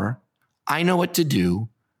before. I know what to do.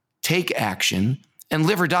 Take action. And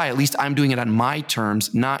live or die, at least I'm doing it on my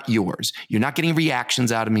terms, not yours. You're not getting reactions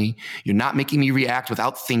out of me. You're not making me react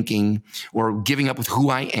without thinking or giving up with who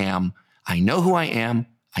I am. I know who I am.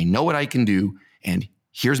 I know what I can do. And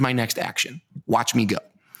here's my next action. Watch me go.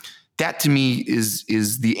 That to me is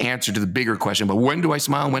the answer to the bigger question. But when do I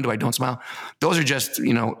smile? When do I don't smile? Those are just,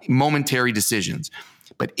 momentary decisions.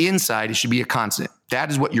 But inside, it should be a constant. That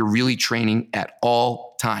is what you're really training at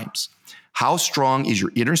all times. How strong is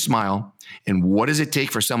your inner smile? And what does it take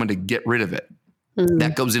for someone to get rid of it?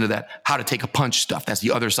 That goes into that how to take a punch stuff. That's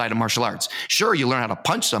the other side of martial arts. Sure, you learn how to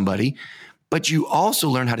punch somebody, but you also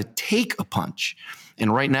learn how to take a punch.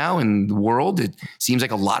 And right now in the world, it seems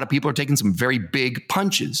like a lot of people are taking some very big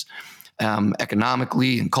punches,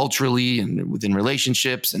 economically and culturally and within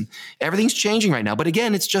relationships. And everything's changing right now. But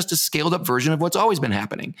again, it's just a scaled up version of what's always been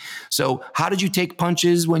happening. So how did you take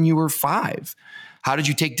punches when you were 5? How did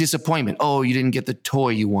you take disappointment? Oh, you didn't get the toy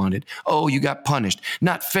you wanted. Oh, you got punished.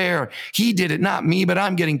 Not fair. He did it, not me, but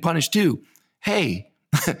I'm getting punished too. Hey,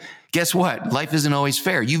 guess what? Life isn't always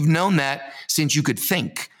fair. You've known that since you could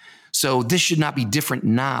think. So this should not be different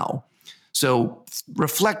now. So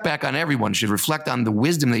reflect back on everyone, should reflect on the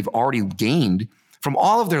wisdom they've already gained from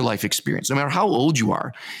all of their life experience, no matter how old you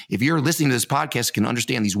are. If you're listening to this podcast, can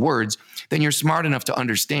understand these words, then you're smart enough to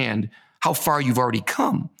understand how far you've already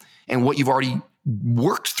come and what you've already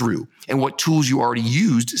worked through and what tools you already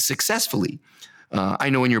used successfully. I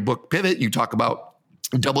know in your book, Pivot, you talk about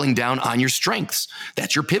doubling down on your strengths.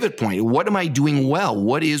 That's your pivot point. What am I doing well?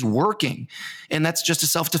 What is working? And that's just a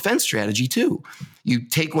self-defense strategy too. You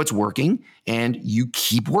take what's working and you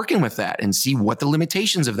keep working with that and see what the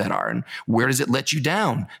limitations of that are and where does it let you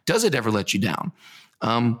down? Does it ever let you down?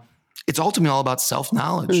 It's ultimately all about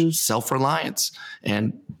self-knowledge, self-reliance,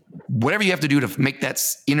 and whatever you have to do to make that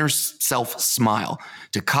inner self smile,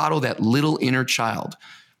 to coddle that little inner child,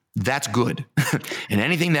 that's good. And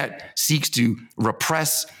anything that seeks to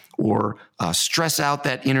repress or stress out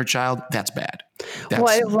that inner child, that's bad.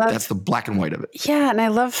 That's the black and white of it. Yeah. And I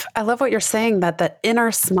love what you're saying, that the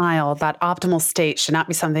inner smile, that optimal state should not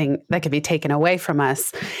be something that can be taken away from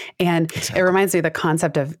us. And It reminds me of the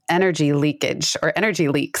concept of energy leakage or energy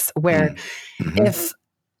leaks, where if,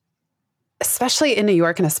 especially in New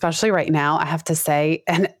York and especially right now, I have to say,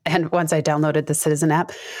 and once I downloaded the Citizen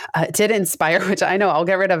app, it did inspire, which I know I'll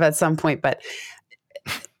get rid of at some point, but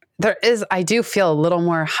I do feel a little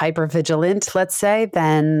more hyper vigilant, let's say,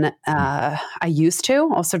 than I used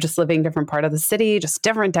to. Also just living in a different part of the city, just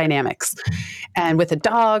different dynamics. And with a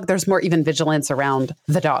dog, there's more even vigilance around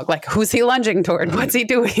the dog. Like, who's he lunging toward? What's he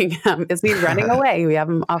doing? Is he running away? We have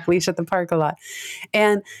him off leash at the park a lot.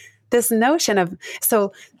 And this notion of,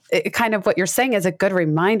 kind of what you're saying is a good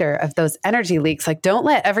reminder of those energy leaks. Like, don't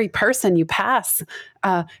let every person you pass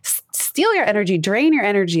steal your energy, drain your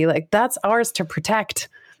energy. Like, that's ours to protect.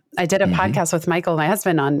 I did a podcast with Michael, my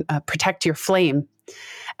husband, on protect your flame.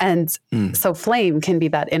 And so flame can be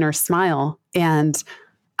that inner smile, and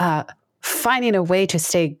finding a way to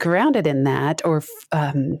stay grounded in that, or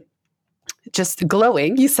just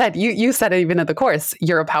glowing. You said it even in the course.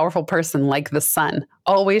 You're a powerful person like the sun,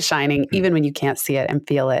 always shining, even when you can't see it and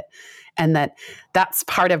feel it. And that's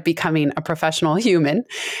part of becoming a professional human.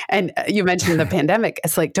 And you mentioned the pandemic.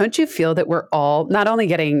 It's like, don't you feel that we're all not only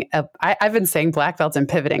getting I've been saying black belts and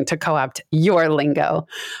pivoting to co-opt your lingo,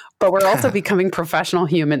 but we're also becoming professional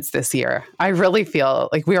humans this year. I really feel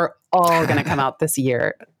like we are all going to come out this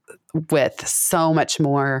year with so much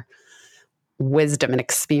more wisdom and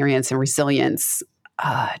experience and resilience,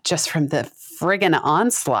 just from the friggin'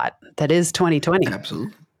 onslaught that is 2020.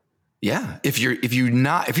 Absolutely. Yeah. If you're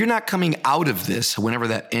not coming out of this, whenever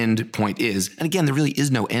that end point is, and again, there really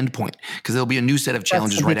is no end point, because there'll be a new set of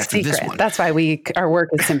challenges right after this one. That's why our work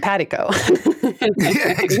is simpatico.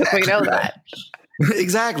 Yeah, exactly. We know that.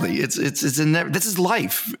 Exactly. This is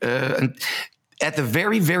life. And at the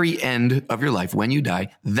very, very end of your life, when you die,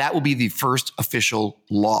 that will be the first official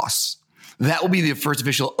loss. That will be the first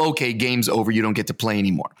official, okay, game's over, you don't get to play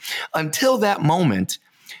anymore. Until that moment,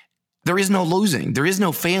 there is no losing. There is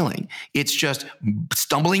no failing. It's just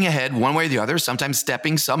stumbling ahead one way or the other, sometimes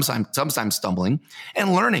stepping, sometimes stumbling,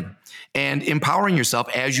 and learning and empowering yourself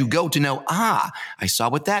as you go to know, I saw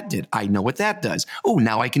what that did. I know what that does. Oh,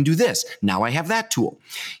 now I can do this. Now I have that tool.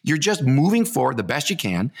 You're just moving forward the best you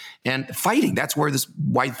can and fighting. That's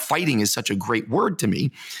why fighting is such a great word to me,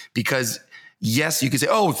 because yes, you can say,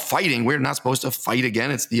 oh, fighting, we're not supposed to fight again.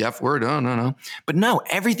 It's the F word. Oh, no. But no,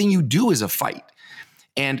 everything you do is a fight.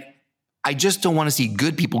 And I just don't want to see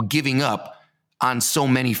good people giving up on so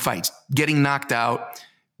many fights, getting knocked out,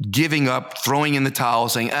 giving up, throwing in the towel,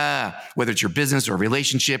 saying, whether it's your business or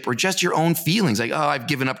relationship or just your own feelings, like, I've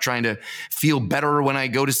given up trying to feel better when I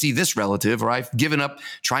go to see this relative, or I've given up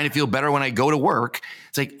trying to feel better when I go to work.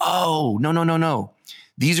 It's like, oh, no.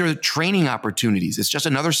 These are training opportunities. It's just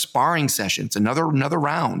another sparring session. It's another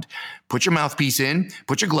round. Put your mouthpiece in,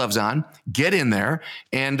 put your gloves on, get in there,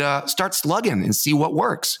 and start slugging and see what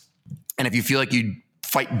works. And if you feel like you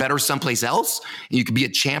fight better someplace else, and you could be a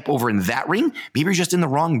champ over in that ring, maybe you're just in the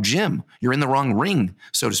wrong gym. You're in the wrong ring,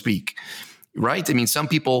 so to speak, right? I mean, some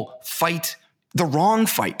people fight the wrong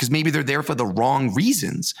fight because maybe they're there for the wrong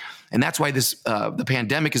reasons. And that's why the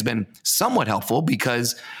pandemic has been somewhat helpful,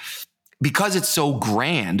 because it's so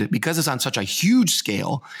grand, because it's on such a huge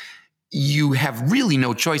scale, you have really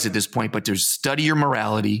no choice at this point but to study your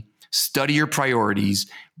morality, study your priorities,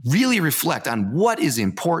 really reflect on what is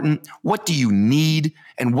important, what do you need,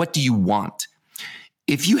 and what do you want.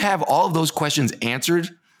 If you have all of those questions answered,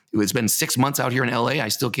 it's been 6 months out here in LA, I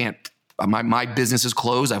still can't, my business is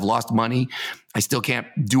closed, I've lost money, I still can't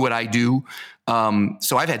do what I do.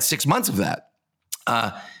 So I've had 6 months of that.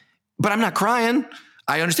 But I'm not crying.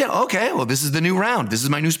 I understand. Okay, well, this is the new round. This is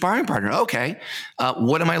my new sparring partner. Okay.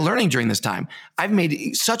 What am I learning during this time? I've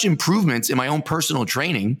made such improvements in my own personal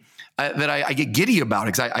training that I get giddy about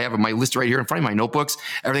it, because I have my list right here in front of my notebooks,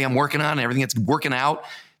 everything I'm working on, everything that's working out.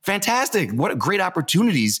 Fantastic. What great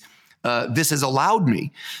opportunities this has allowed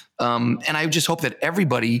me. And I just hope that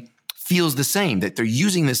everybody feels the same, that they're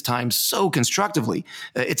using this time so constructively.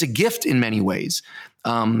 It's a gift in many ways.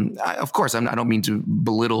 Of course, I don't mean to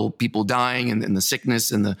belittle people dying and the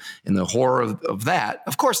sickness and the horror of that.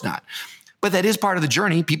 Of course not. But that is part of the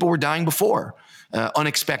journey. People were dying before,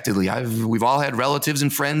 unexpectedly. We've all had relatives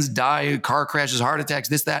and friends die, car crashes, heart attacks,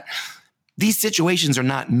 this, that. These situations are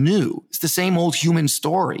not new. It's the same old human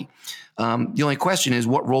story. The only question is,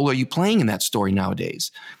 what role are you playing in that story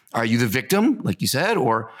nowadays? Are you the victim, like you said,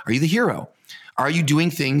 or are you the hero? Are you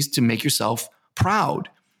doing things to make yourself proud?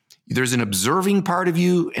 There's an observing part of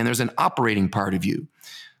you and there's an operating part of you.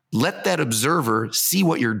 Let that observer see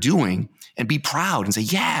what you're doing and be proud and say,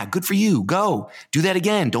 yeah, good for you. Go do that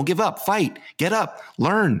again. Don't give up, fight, get up,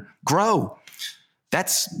 learn, grow.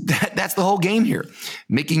 That's the whole game here.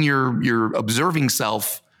 Making your observing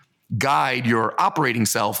self guide your operating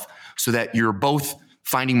self so that you're both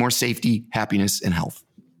finding more safety, happiness, and health.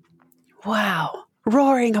 Wow.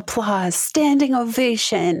 Roaring applause, standing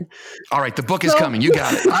ovation. All right, the book is coming. You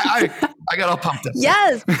got it. I got all pumped up.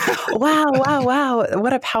 Yes. Wow.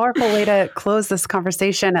 What a powerful way to close this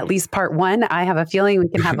conversation, at least part one. I have a feeling we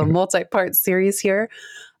can have a multi-part series here.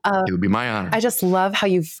 It would be my honor. I just love how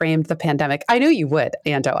you framed the pandemic. I knew you would,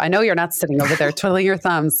 Ando. I know you're not sitting over there twiddling your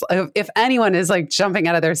thumbs. If anyone is like jumping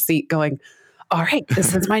out of their seat going, all right,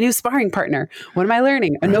 this is my new sparring partner. What am I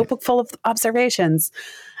learning? A notebook full of observations.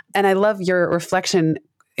 And I love your reflection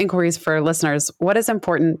inquiries for listeners. What is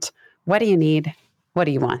important? What do you need? What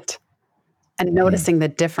do you want? And noticing the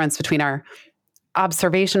difference between our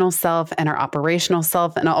observational self and our operational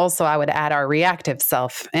self. And also I would add our reactive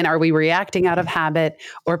self. And are we reacting out of habit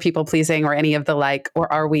or people pleasing or any of the like,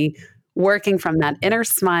 or are we working from that inner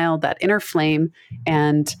smile, that inner flame.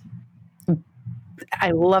 And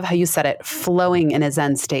I love how you said it, flowing in a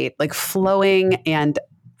Zen state, like flowing and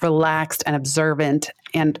relaxed and observant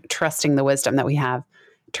and trusting the wisdom that we have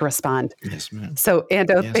to respond. Yes, ma'am. So,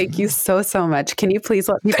 Ando, Yes, thank ma'am. you so, so much. Can you please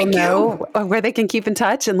let people know where they can keep in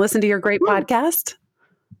touch and listen to your great podcast?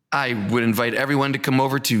 I would invite everyone to come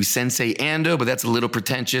over to Sensei Ando, but that's a little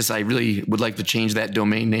pretentious. I really would like to change that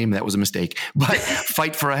domain name. That was a mistake. But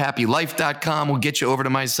fightforahappylife.com will get you over to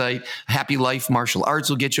my site. Happy Life Martial Arts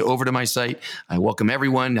will get you over to my site. I welcome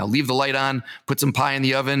everyone. Now leave the light on, put some pie in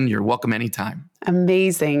the oven. You're welcome anytime.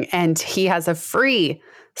 Amazing. And he has a free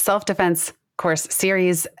self-defense course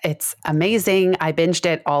series. It's amazing. I binged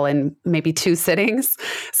it all in maybe 2 sittings.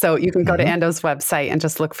 So you can go to Ando's website and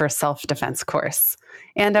just look for self-defense course.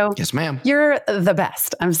 Ando, Yes, ma'am. you're the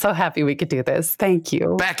best. I'm so happy we could do this. Thank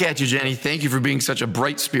you. Back at you, Jenny. Thank you for being such a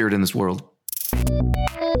bright spirit in this world.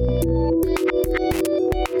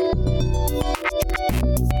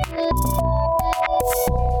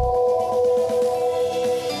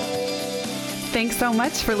 Thanks so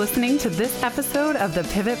much for listening to this episode of the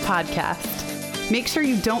Pivot Podcast. Make sure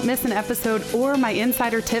you don't miss an episode or my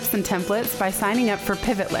insider tips and templates by signing up for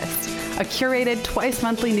Pivot List, a curated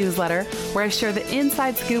twice-monthly newsletter where I share the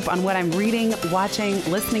inside scoop on what I'm reading, watching,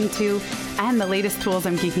 listening to, and the latest tools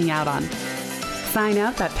I'm geeking out on. Sign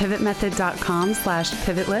up at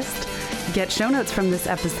pivotmethod.com/pivotlist. Get show notes from this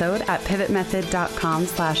episode at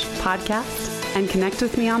pivotmethod.com/podcast and connect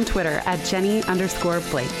with me on Twitter at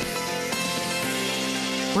Jenny_Blake.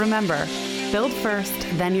 Remember, build first,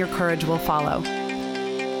 then your courage will follow.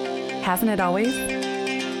 Hasn't it always?